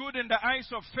advice was good in the eyes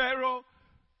of Pharaoh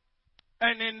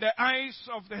and in the eyes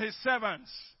of his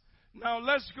servants. Now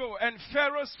let's go. And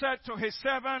Pharaoh said to his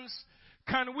servants,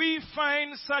 can we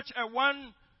find such a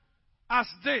one as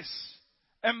this?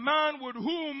 A man with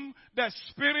whom the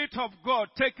Spirit of God,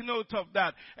 take note of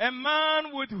that. A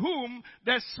man with whom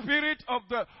the Spirit of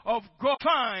God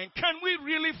find. Can we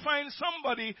really find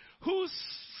somebody whose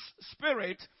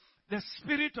spirit, the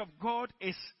Spirit of God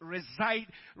is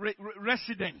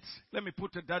resident? Let me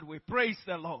put it that way. Praise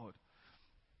the Lord.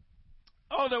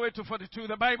 All the way to 42,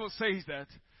 the Bible says that.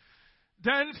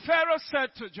 Then Pharaoh said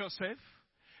to Joseph,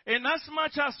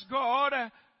 inasmuch as God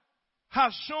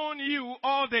has shown you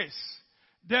all this,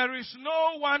 there is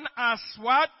no one as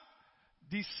what?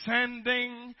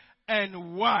 Descending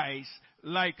and wise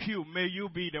like you. May you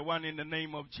be the one in the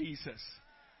name of Jesus.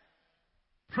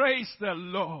 Praise the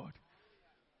Lord.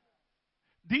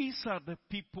 These are the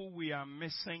people we are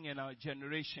missing in our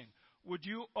generation. Would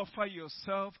you offer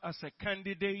yourself as a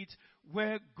candidate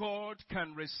where God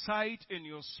can reside in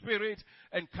your spirit,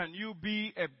 and can you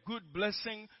be a good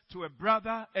blessing to a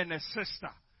brother and a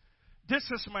sister? This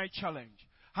is my challenge.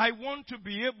 I want to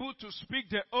be able to speak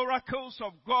the oracles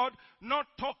of God, not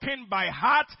talking by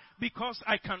heart because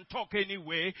I can talk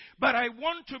anyway, but I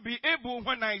want to be able,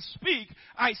 when I speak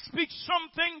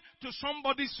something to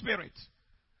somebody's spirit.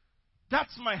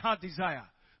 That's my heart desire.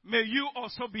 May you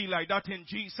also be like that in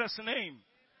Jesus' name.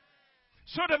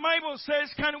 So the Bible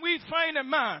says, can we find a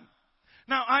man?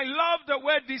 Now I love the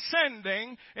word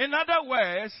descending. In other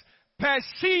words,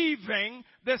 perceiving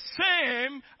the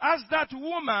same as that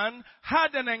woman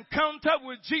had an encounter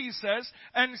with Jesus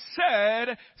and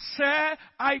said, Sir,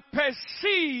 I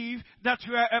perceive that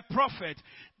you are a prophet.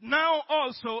 Now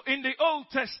also in the Old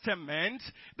Testament,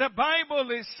 the Bible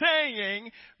is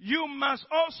saying you must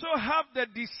also have the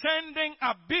descending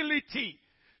ability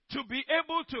to be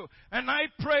able to. And I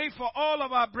pray for all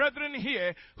of our brethren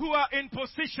here who are in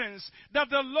positions that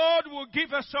the Lord will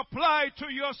give a supply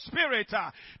to your spirit,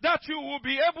 that you will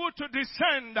be able to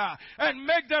descend and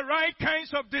make the right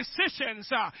kinds of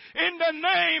decisions. In the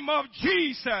name of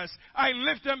Jesus, I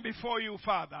lift them before you,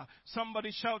 Father. Somebody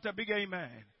shout a big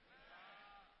amen.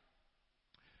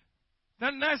 The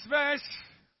next verse,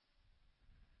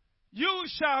 you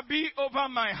shall be over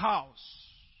my house.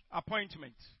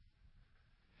 Appointment.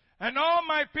 And all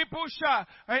my people shall,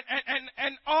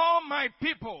 and all my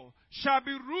people shall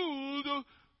be ruled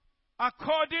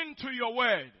according to your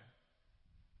word.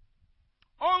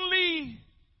 Only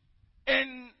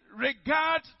in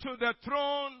regard to the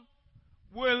throne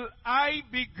will I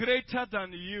be greater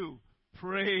than you.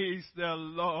 Praise the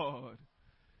Lord.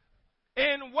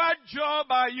 In what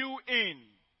job are you in?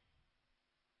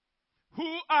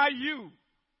 Who are you?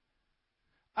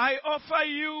 I offer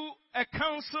you a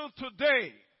counsel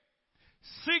today.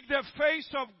 Seek the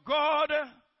face of God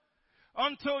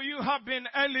until you have been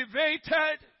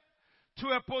elevated to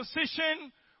a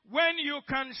position when you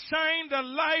can shine the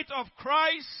light of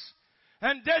Christ,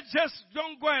 and then just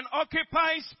don't go and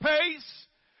occupy space,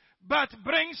 but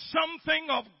bring something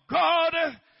of God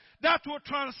that will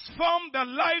transform the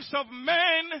lives of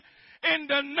men in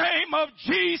the name of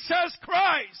Jesus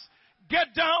Christ.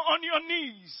 Get down on your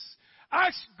knees.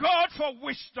 Ask God for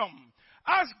wisdom.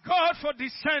 Ask God for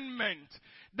discernment.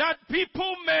 That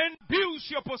people may abuse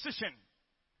your position.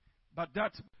 But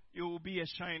that you will be a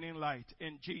shining light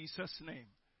in Jesus' name.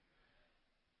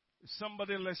 Is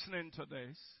somebody listening to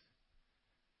this?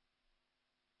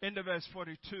 In the verse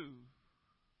 42,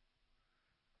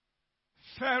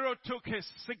 Pharaoh took his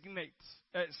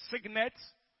signet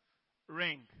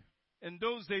ring. In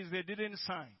those days, they didn't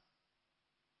sign.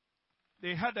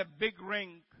 They had a big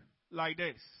ring like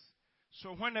this.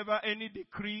 So whenever any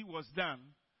decree was done,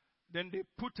 then they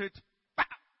put it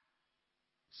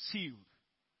sealed.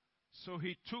 So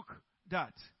he took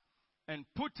that and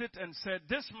put it and said,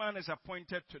 this man is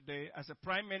appointed today as a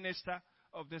prime minister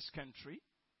of this country.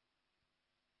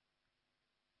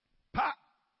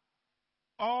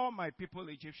 All my people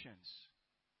Egyptians,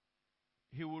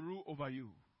 he will rule over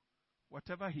you.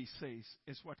 Whatever he says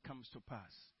is what comes to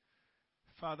pass.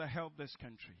 Father, help this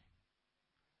country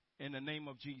in the name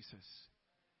of Jesus,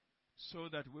 so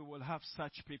that we will have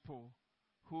such people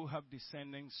who have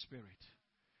discerning spirit,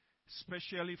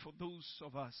 especially for those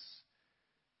of us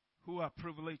who are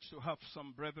privileged to have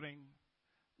some brethren.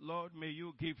 Lord, may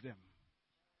you give them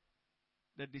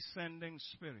the discerning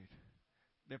spirit,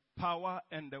 the power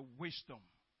and the wisdom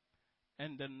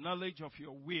and the knowledge of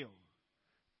your will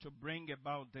to bring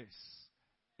about this.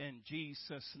 In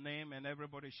Jesus' name, and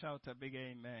everybody shout a big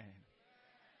amen.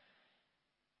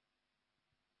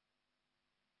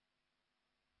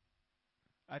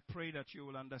 I pray that you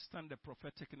will understand the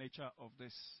prophetic nature of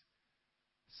this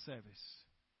service.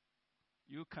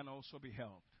 You can also be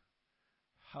helped.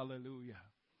 Hallelujah.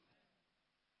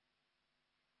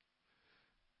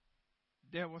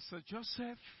 There was a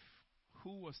Joseph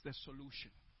who was the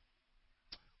solution.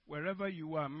 Wherever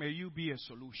you are, may you be a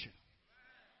solution.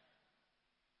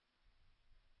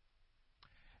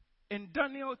 In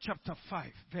Daniel chapter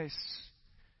 5, verse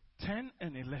 10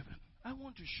 and 11, I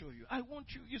want to show you.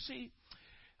 You see,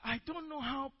 I don't know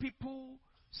how people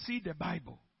see the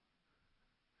Bible.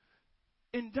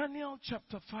 In Daniel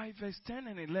chapter 5, verse 10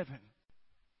 and 11,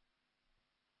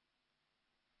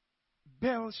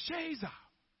 Belshazzar,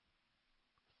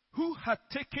 who had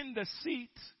taken the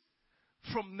seat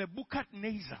from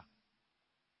Nebuchadnezzar,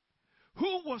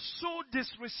 who was so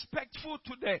disrespectful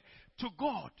to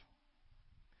God,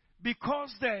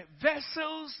 because the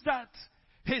vessels that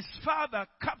his father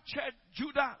captured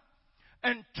Judah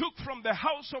and took from the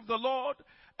house of the Lord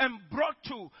and brought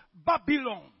to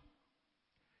Babylon,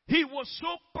 he was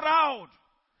so proud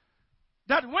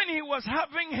that when he was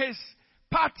having his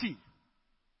party,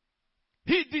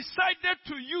 he decided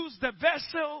to use the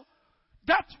vessel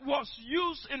that was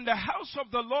used in the house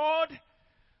of the Lord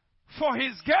for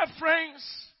his girlfriends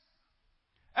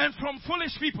and from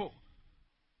foolish people.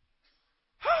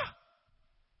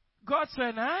 God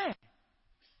said, "Aye."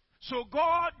 So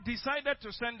God decided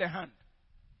to send a hand.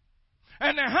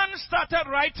 And the hand started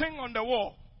writing on the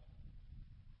wall.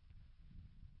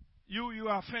 You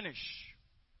are finished.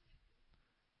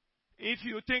 If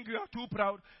you think you are too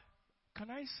proud, can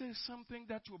I say something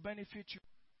that will benefit you?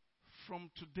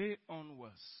 From today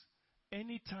onwards,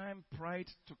 anytime pride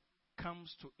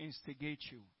comes to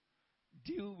instigate you,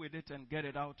 deal with it and get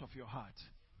it out of your heart.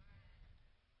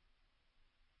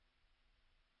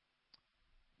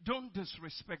 Don't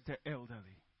disrespect the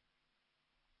elderly.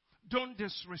 Don't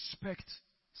disrespect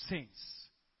saints.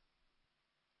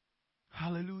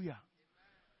 Hallelujah.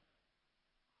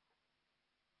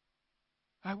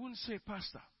 I wouldn't say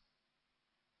pastor.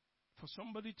 For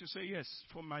somebody to say yes,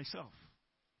 for myself.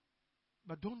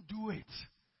 But don't do it.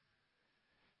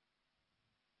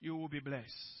 You will be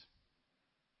blessed.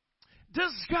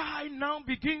 This guy now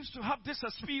begins to have this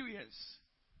experience.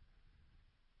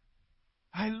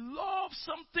 I love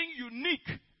something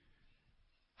unique.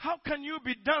 How can you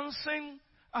be dancing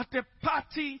at a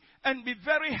party and be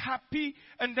very happy,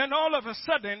 and then all of a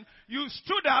sudden you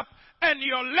stood up and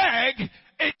your leg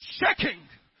is shaking?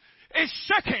 It's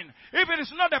shaking. If it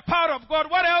is not the power of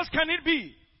God, what else can it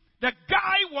be? The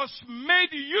guy was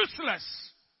made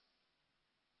useless.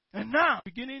 And now,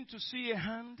 beginning to see a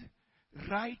hand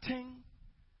writing,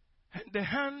 and the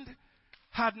hand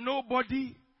had no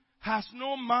body, has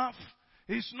no mouth,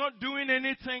 is not doing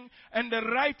anything, and the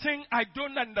writing I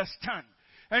don't understand.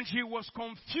 And he was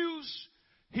confused.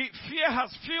 Fear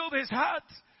has filled his heart,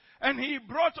 and he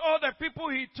brought all the people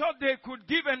he thought they could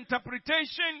give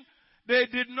interpretation. They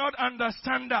did not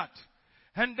understand that.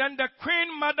 And then the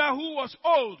queen mother, who was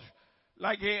old,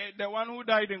 like the one who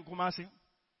died in Kumasi,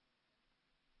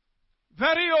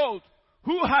 very old,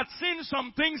 who had seen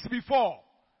some things before,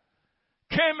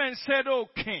 came and said, "Oh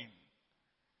king,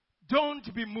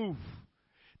 don't be moved.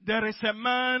 There is a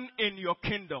man in your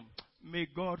kingdom." May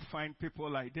God find people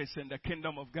like this in the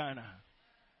kingdom of Ghana.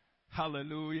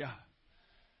 Hallelujah.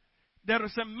 There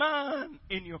is a man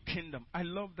in your kingdom. I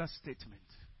love that statement.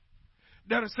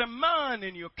 There is a man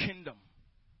in your kingdom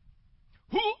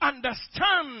who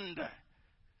understands.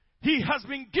 He has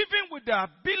been given with the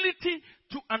ability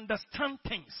to understand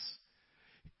things.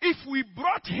 If we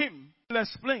brought him, I'll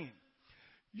explain.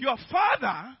 Your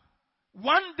father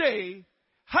one day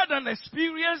had an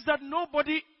experience that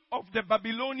nobody of the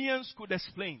Babylonians could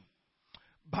explain.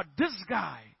 But this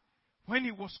guy, when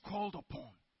he was called upon,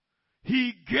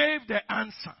 he gave the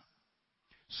answer.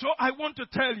 So I want to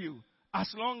tell you,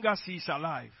 as long as he's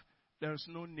alive, there is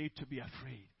no need to be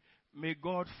afraid. May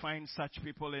God find such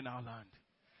people in our land.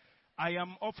 I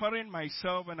am offering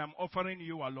myself and I'm offering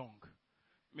you along.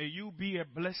 May you be a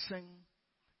blessing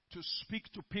to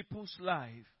speak to people's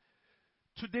life.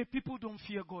 Today, people don't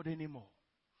fear God anymore.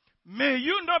 May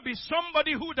you not be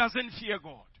somebody who doesn't fear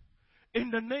God.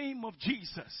 In the name of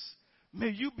Jesus, may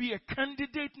you be a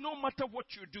candidate no matter what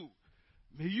you do.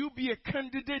 May you be a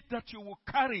candidate that you will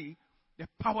carry the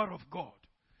power of God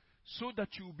so that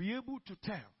you will be able to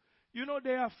tell. You know,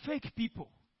 there are fake people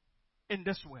in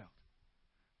this world,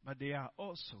 but they are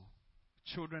also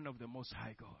children of the Most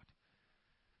High God.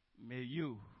 May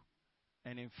you,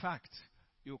 and in fact,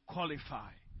 you qualify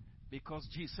because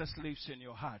Jesus lives in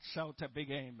your heart. Shout a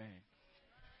big amen.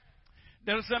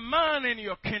 There's a man in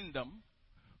your kingdom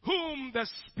whom the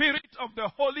Spirit of the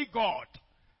Holy God,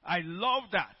 I love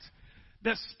that,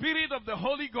 the Spirit of the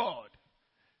Holy God.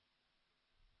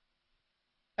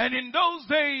 And in those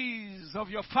days of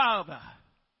your father,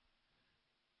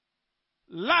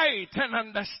 light and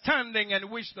understanding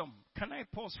and wisdom. Can I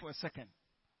pause for a second?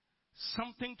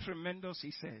 Something tremendous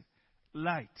he said.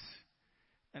 Light.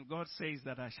 And God says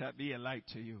that I shall be a light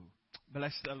to you.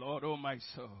 Bless the Lord, oh my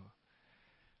soul.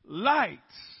 Light,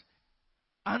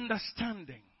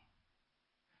 understanding,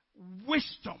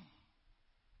 wisdom.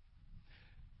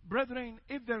 Brethren,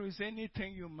 if there is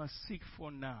anything you must seek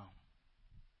for now,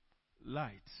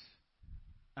 light,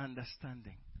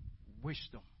 understanding,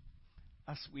 wisdom.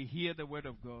 As we hear the word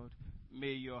of God,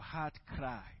 may your heart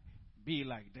cry, be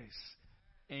like this,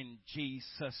 in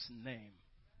Jesus' name.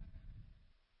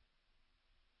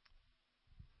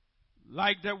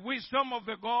 Like the wisdom of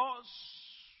the gods,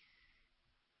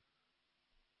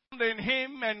 in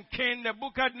him and King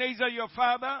Nebuchadnezzar your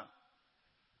father.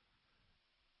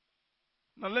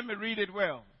 Now let me read it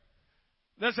well.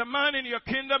 There's a man in your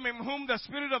kingdom in whom the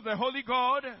Spirit of the Holy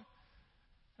God,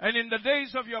 and in the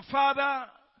days of your father,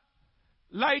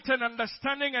 light and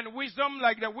understanding and wisdom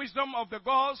like the wisdom of the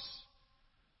gods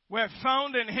were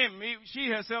found in him. She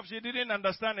herself, she didn't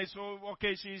understand it, so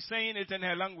okay, she's saying it in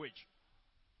her language.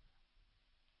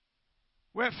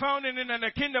 Were found in him, and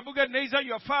the king Nebuchadnezzar,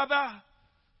 your father,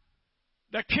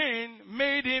 the king,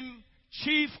 made him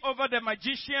chief over the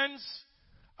magicians,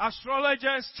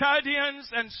 astrologers, Chaldeans,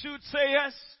 and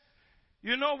soothsayers.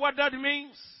 You know what that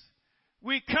means?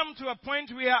 We come to a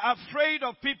point we are afraid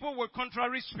of people with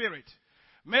contrary spirit.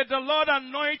 May the Lord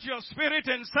anoint your spirit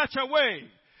in such a way,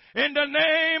 in the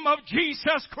name of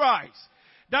Jesus Christ,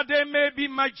 that there may be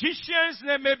magicians,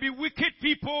 there may be wicked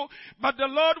people, but the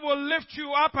Lord will lift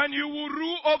you up and you will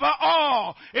rule over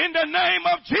all, in the name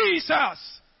of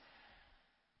Jesus.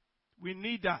 We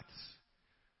need that.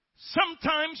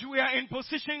 Sometimes we are in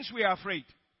positions we are afraid.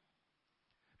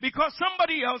 Because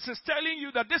somebody else is telling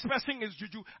you that this person is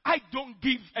juju. I want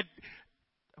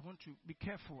to be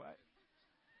careful.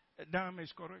 Damn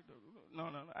is correct. No,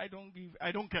 I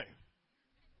don't care.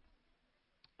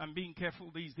 I'm being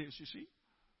careful these days, you see.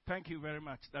 Thank you very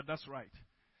much. That's right.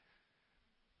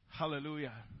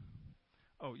 Hallelujah.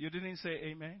 Oh, you didn't say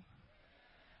amen?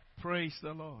 Praise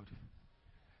the Lord.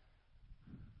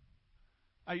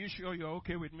 Are you sure you're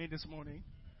okay with me this morning?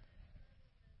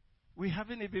 We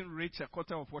haven't even reached a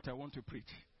quarter of what I want to preach.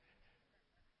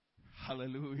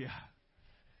 Hallelujah.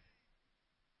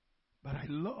 But I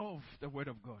love the Word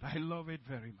of God. I love it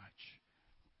very much.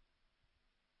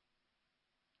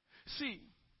 See,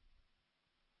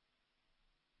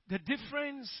 the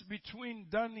difference between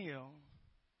Daniel,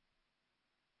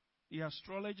 the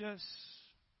astrologers,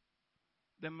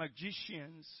 the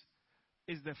magicians,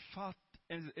 is the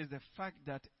fact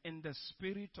that in the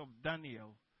spirit of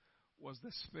Daniel was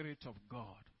the Spirit of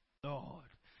God. Lord,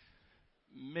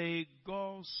 may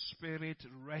God's Spirit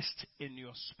rest in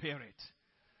your spirit.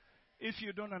 If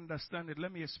you don't understand it,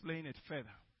 let me explain it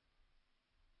further.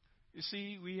 You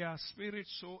see, we are spirit,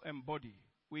 soul, and body.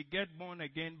 We get born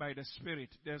again by the Spirit.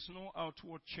 There's no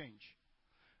outward change.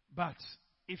 But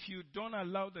if you don't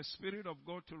allow the Spirit of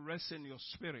God to rest in your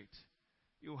spirit,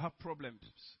 you have problems.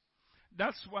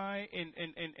 That's why in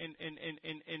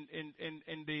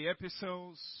the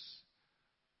epistles,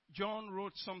 John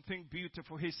wrote something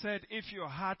beautiful. He said, if your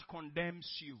heart condemns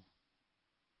you,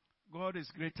 God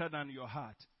is greater than your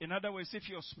heart. In other words, if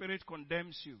your spirit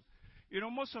condemns you,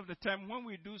 most of the time when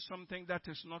we do something that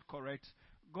is not correct,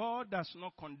 God does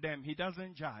not condemn. He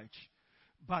doesn't judge.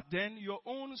 But then your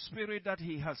own spirit that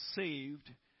He has saved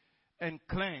and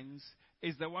cleansed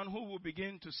is the one who will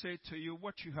begin to say to you,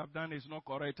 what you have done is not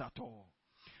correct at all.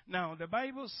 Now, the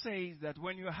Bible says that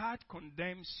when your heart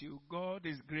condemns you, God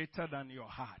is greater than your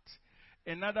heart.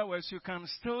 In other words, you can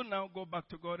still now go back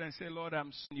to God and say, Lord,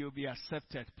 you'll be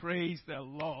accepted. Praise the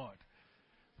Lord.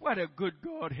 What a good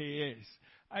God He is.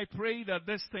 I pray that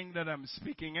this thing that I'm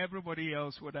speaking, everybody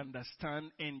else would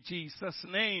understand in Jesus'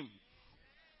 name.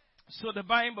 So the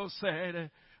Bible said,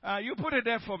 you put it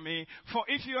there for me, for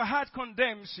if your heart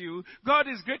condemns you, God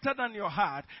is greater than your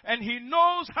heart, and He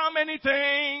knows how many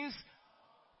things.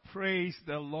 Praise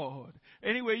the Lord.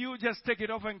 Anyway, you just take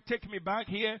it off and take me back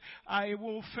here. I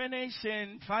will finish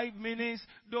in 5 minutes,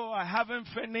 though I haven't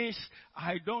finished.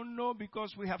 I don't know,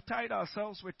 because we have tied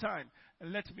ourselves with time.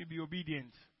 And let me be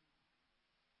obedient.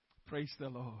 Praise the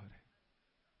Lord.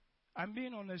 I'm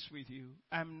being honest with you.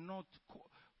 I'm not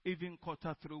even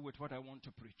quarter through with what I want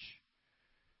to preach.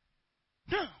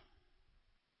 Now,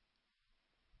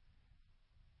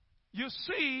 you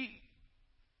see,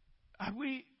 are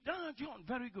we done, John?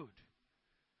 Very good.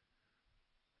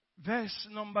 Verse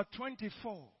number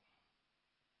 24.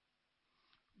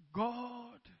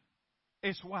 God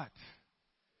is what?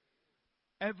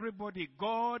 Everybody,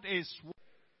 God is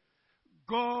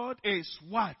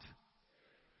what?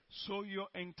 So your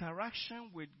interaction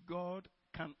with God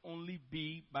can only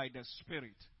be by the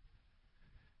Spirit.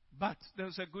 But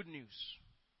there's a good news.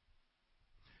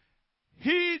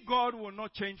 He, God, will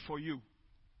not change for you.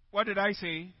 What did I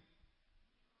say?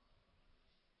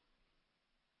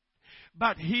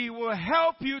 But He will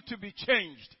help you to be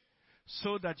changed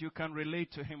so that you can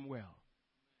relate to Him well.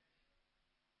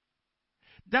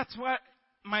 That's what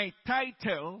my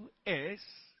title is.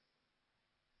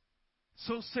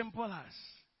 So simple as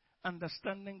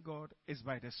understanding God is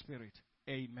by the Spirit.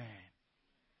 Amen.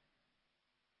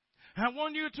 I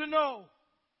want you to know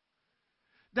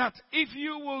that if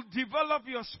you will develop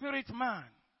your spirit man,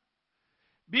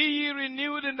 be ye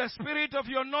renewed in the spirit of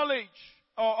your knowledge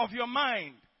or of your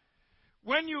mind.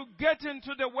 When you get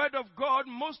into the Word of God,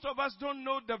 most of us don't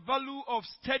know the value of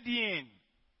studying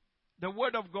the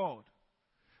Word of God.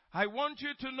 I want you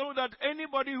to know that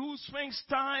anybody who spends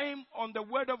time on the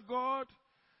Word of God,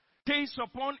 stays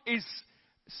upon, is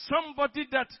somebody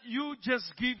that you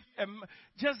just give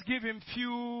him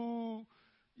few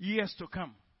years to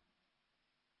come.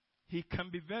 He can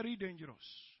be very dangerous.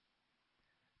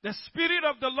 The Spirit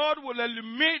of the Lord will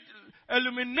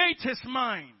illuminate his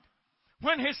mind.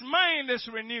 When his mind is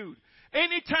renewed,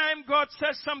 anytime God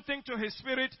says something to his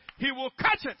spirit, he will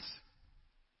catch it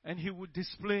and he will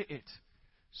display it.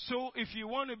 So if you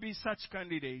want to be such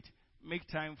candidate, make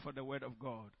time for the Word of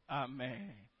God.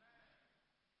 Amen.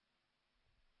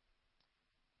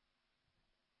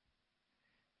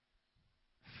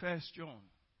 First John.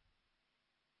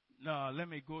 Now let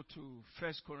me go to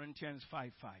 1 Corinthians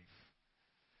 5:5.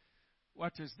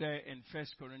 What is there in 1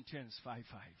 Corinthians 5:5?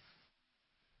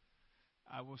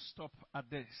 I will stop at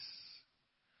this.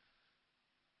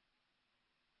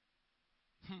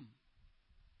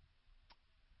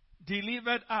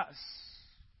 Delivered us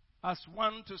as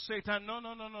one to Satan. No.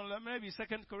 Maybe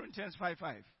 2 Corinthians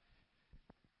 5:5.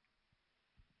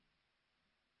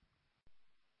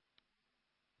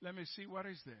 Let me see what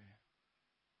is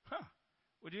there.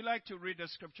 Would you like to read the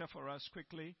scripture for us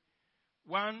quickly?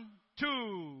 1,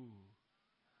 2.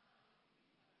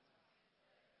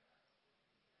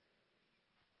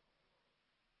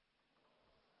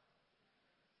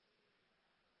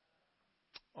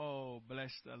 Oh,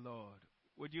 bless the Lord.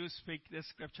 Would you speak this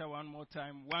scripture one more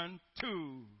time? 1,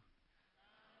 2.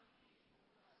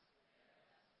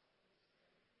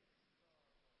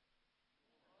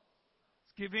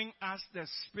 It's giving us the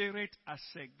Spirit as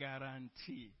a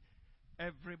guarantee.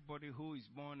 Everybody who is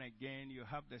born again, you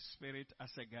have the Spirit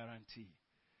as a guarantee.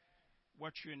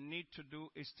 What you need to do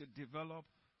is to develop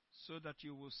so that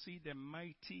you will see the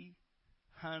mighty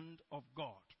hand of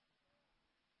God.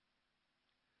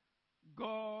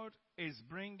 God is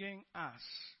bringing us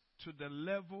to the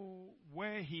level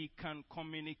where He can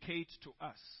communicate to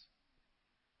us.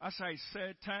 As I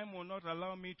said, time will not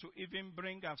allow me to even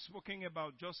I've spoken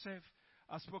about Joseph,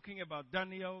 I've spoken about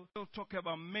Daniel, we'll talk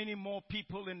about many more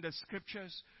people in the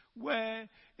scriptures where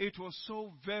it was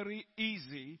so very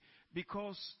easy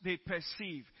because they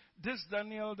perceive. this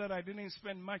Daniel that I didn't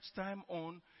spend much time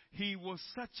on, he was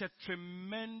such a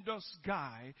tremendous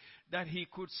guy that he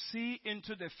could see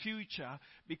into the future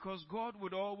because God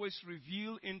would always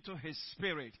reveal into his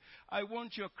spirit. I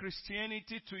want your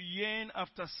Christianity to yearn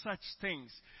after such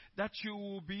things, that you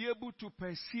will be able to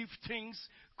perceive things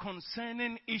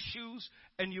concerning issues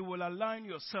and you will align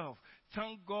yourself.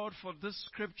 Thank God for this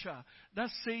scripture that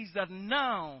says that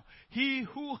now he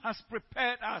who has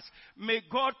prepared us, may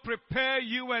God prepare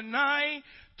you and I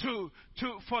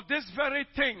for this very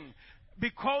thing,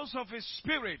 because of his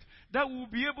spirit, that we'll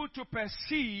be able to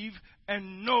perceive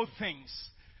and know things.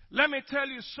 Let me tell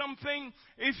you something.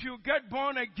 If you get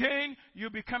born again, you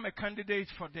become a candidate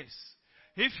for this.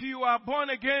 If you are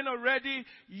born again already,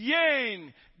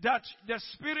 yearn that the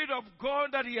Spirit of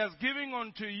God that he has given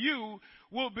unto you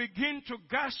will begin to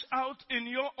gush out in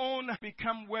your own,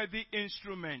 become worthy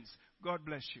instruments. God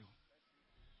bless you.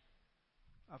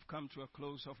 I've come to a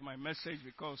close of my message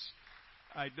because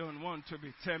I don't want to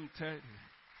be tempted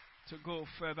to go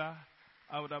further.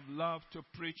 I would have loved to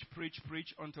preach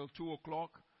until 2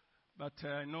 o'clock, but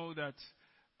I know that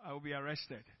I will be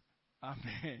arrested.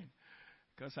 Amen.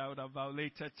 Because I would have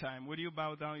violated time. Would you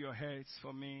bow down your heads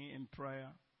for me in prayer?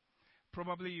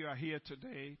 Probably you are here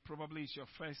today. Probably it's your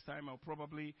first time, or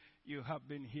probably you have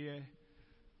been here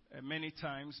many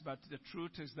times. But the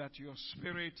truth is that your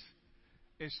spirit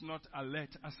is not alert,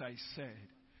 as I said.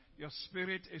 Your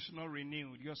spirit is not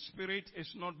renewed. Your spirit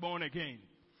is not born again.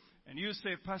 And you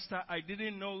say, Pastor, I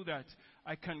didn't know that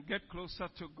I can get closer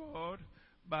to God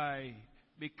by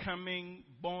becoming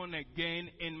born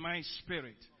again in my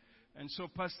spirit. And so,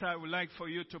 Pastor, I would like for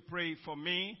you to pray for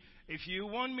me. If you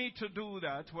want me to do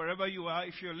that, wherever you are,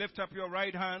 if you lift up your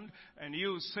right hand and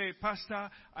you say, Pastor,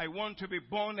 I want to be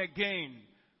born again.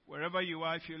 Wherever you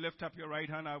are, if you lift up your right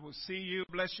hand, I will see you.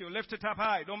 Bless you. Lift it up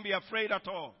high. Don't be afraid at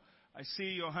all. I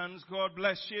see your hands. God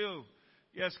bless you.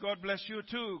 Yes, God bless you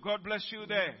too. God bless you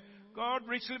there. God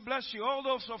richly bless you. All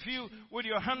those of you with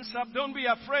your hands up, don't be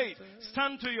afraid.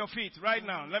 Stand to your feet right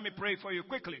now. Let me pray for you.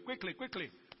 Quickly.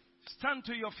 Stand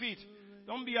to your feet.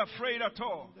 Don't be afraid at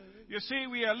all. You see,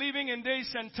 we are living in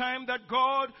days and time that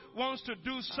God wants to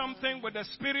do something with the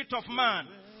spirit of man.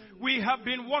 We have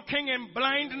been walking in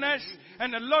blindness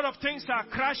and a lot of things are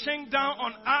crashing down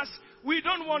on us. We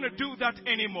don't want to do that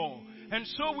anymore. And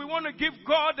so we want to give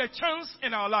God a chance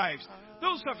in our lives.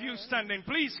 Those of you standing,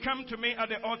 please come to me at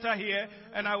the altar here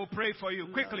and I will pray for you.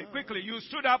 Quickly. You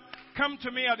stood up. Come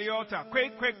to me at the altar.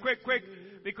 Quick.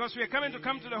 Because we are coming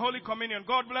to the Holy Communion.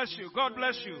 God bless you.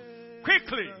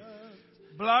 Quickly.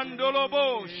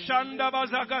 Blandolobo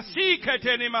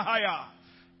Shandabazagasiketeni Mahaya.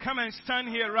 Come and stand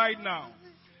here right now.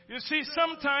 You see,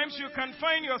 sometimes you can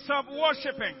find yourself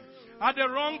worshiping at the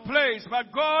wrong place,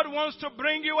 but God wants to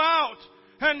bring you out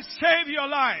and save your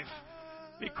life.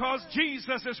 Because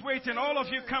Jesus is waiting. All of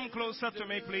you come closer to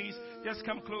me, please. Just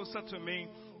come closer to me.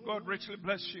 God richly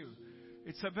bless you.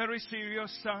 It's a very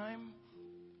serious time.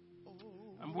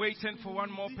 I'm waiting for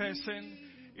one more person.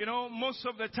 You know, most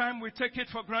of the time we take it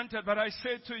for granted, but I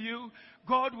say to you,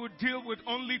 God will deal with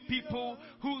only people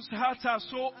whose hearts are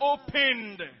so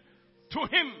opened to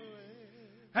Him.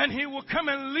 And He will come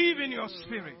and live in your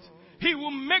spirit. He will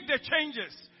make the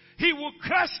changes. He will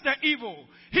crush the evil.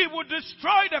 He will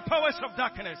destroy the powers of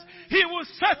darkness. He will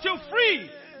set you free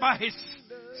by His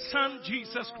Son,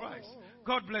 Jesus Christ.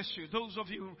 God bless you. Those of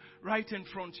you right in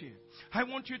front here. I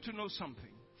want you to know something.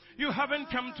 You haven't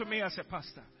come to me as a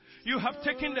pastor. You have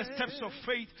taken the steps of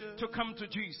faith to come to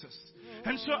Jesus.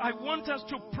 And so I want us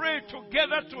to pray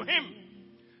together to Him.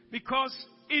 Because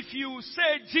if you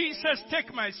say, Jesus,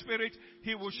 take my spirit,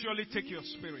 He will surely take your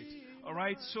spirit.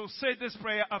 Alright? So say this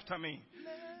prayer after me.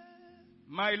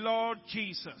 My Lord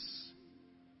Jesus,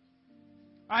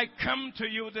 I come to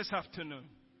you this afternoon,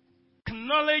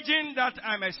 acknowledging that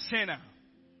I'm a sinner.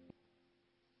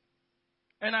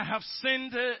 And I have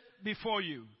sinned before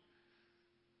you.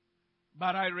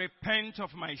 But I repent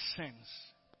of my sins.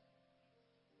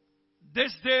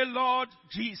 This day, Lord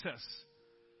Jesus,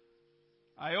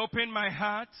 I open my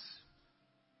heart.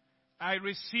 I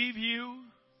receive you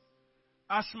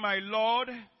as my Lord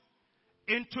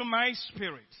into my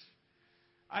spirit.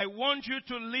 I want you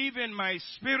to live in my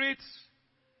spirit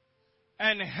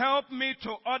and help me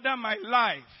to order my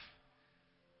life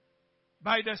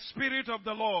by the Spirit of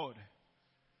the Lord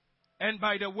and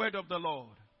by the word of the Lord.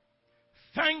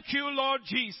 Thank you, Lord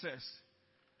Jesus,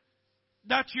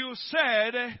 that you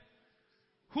said,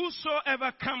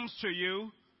 whosoever comes to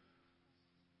you,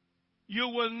 you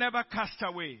will never cast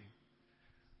away.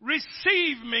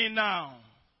 Receive me now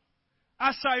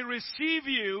as I receive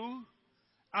you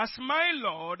as my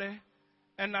Lord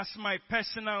and as my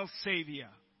personal Savior.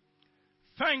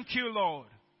 Thank you, Lord,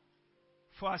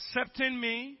 for accepting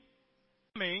me,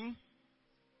 coming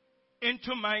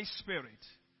into my spirit.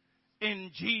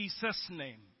 In Jesus'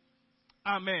 name.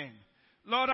 Amen. Lord,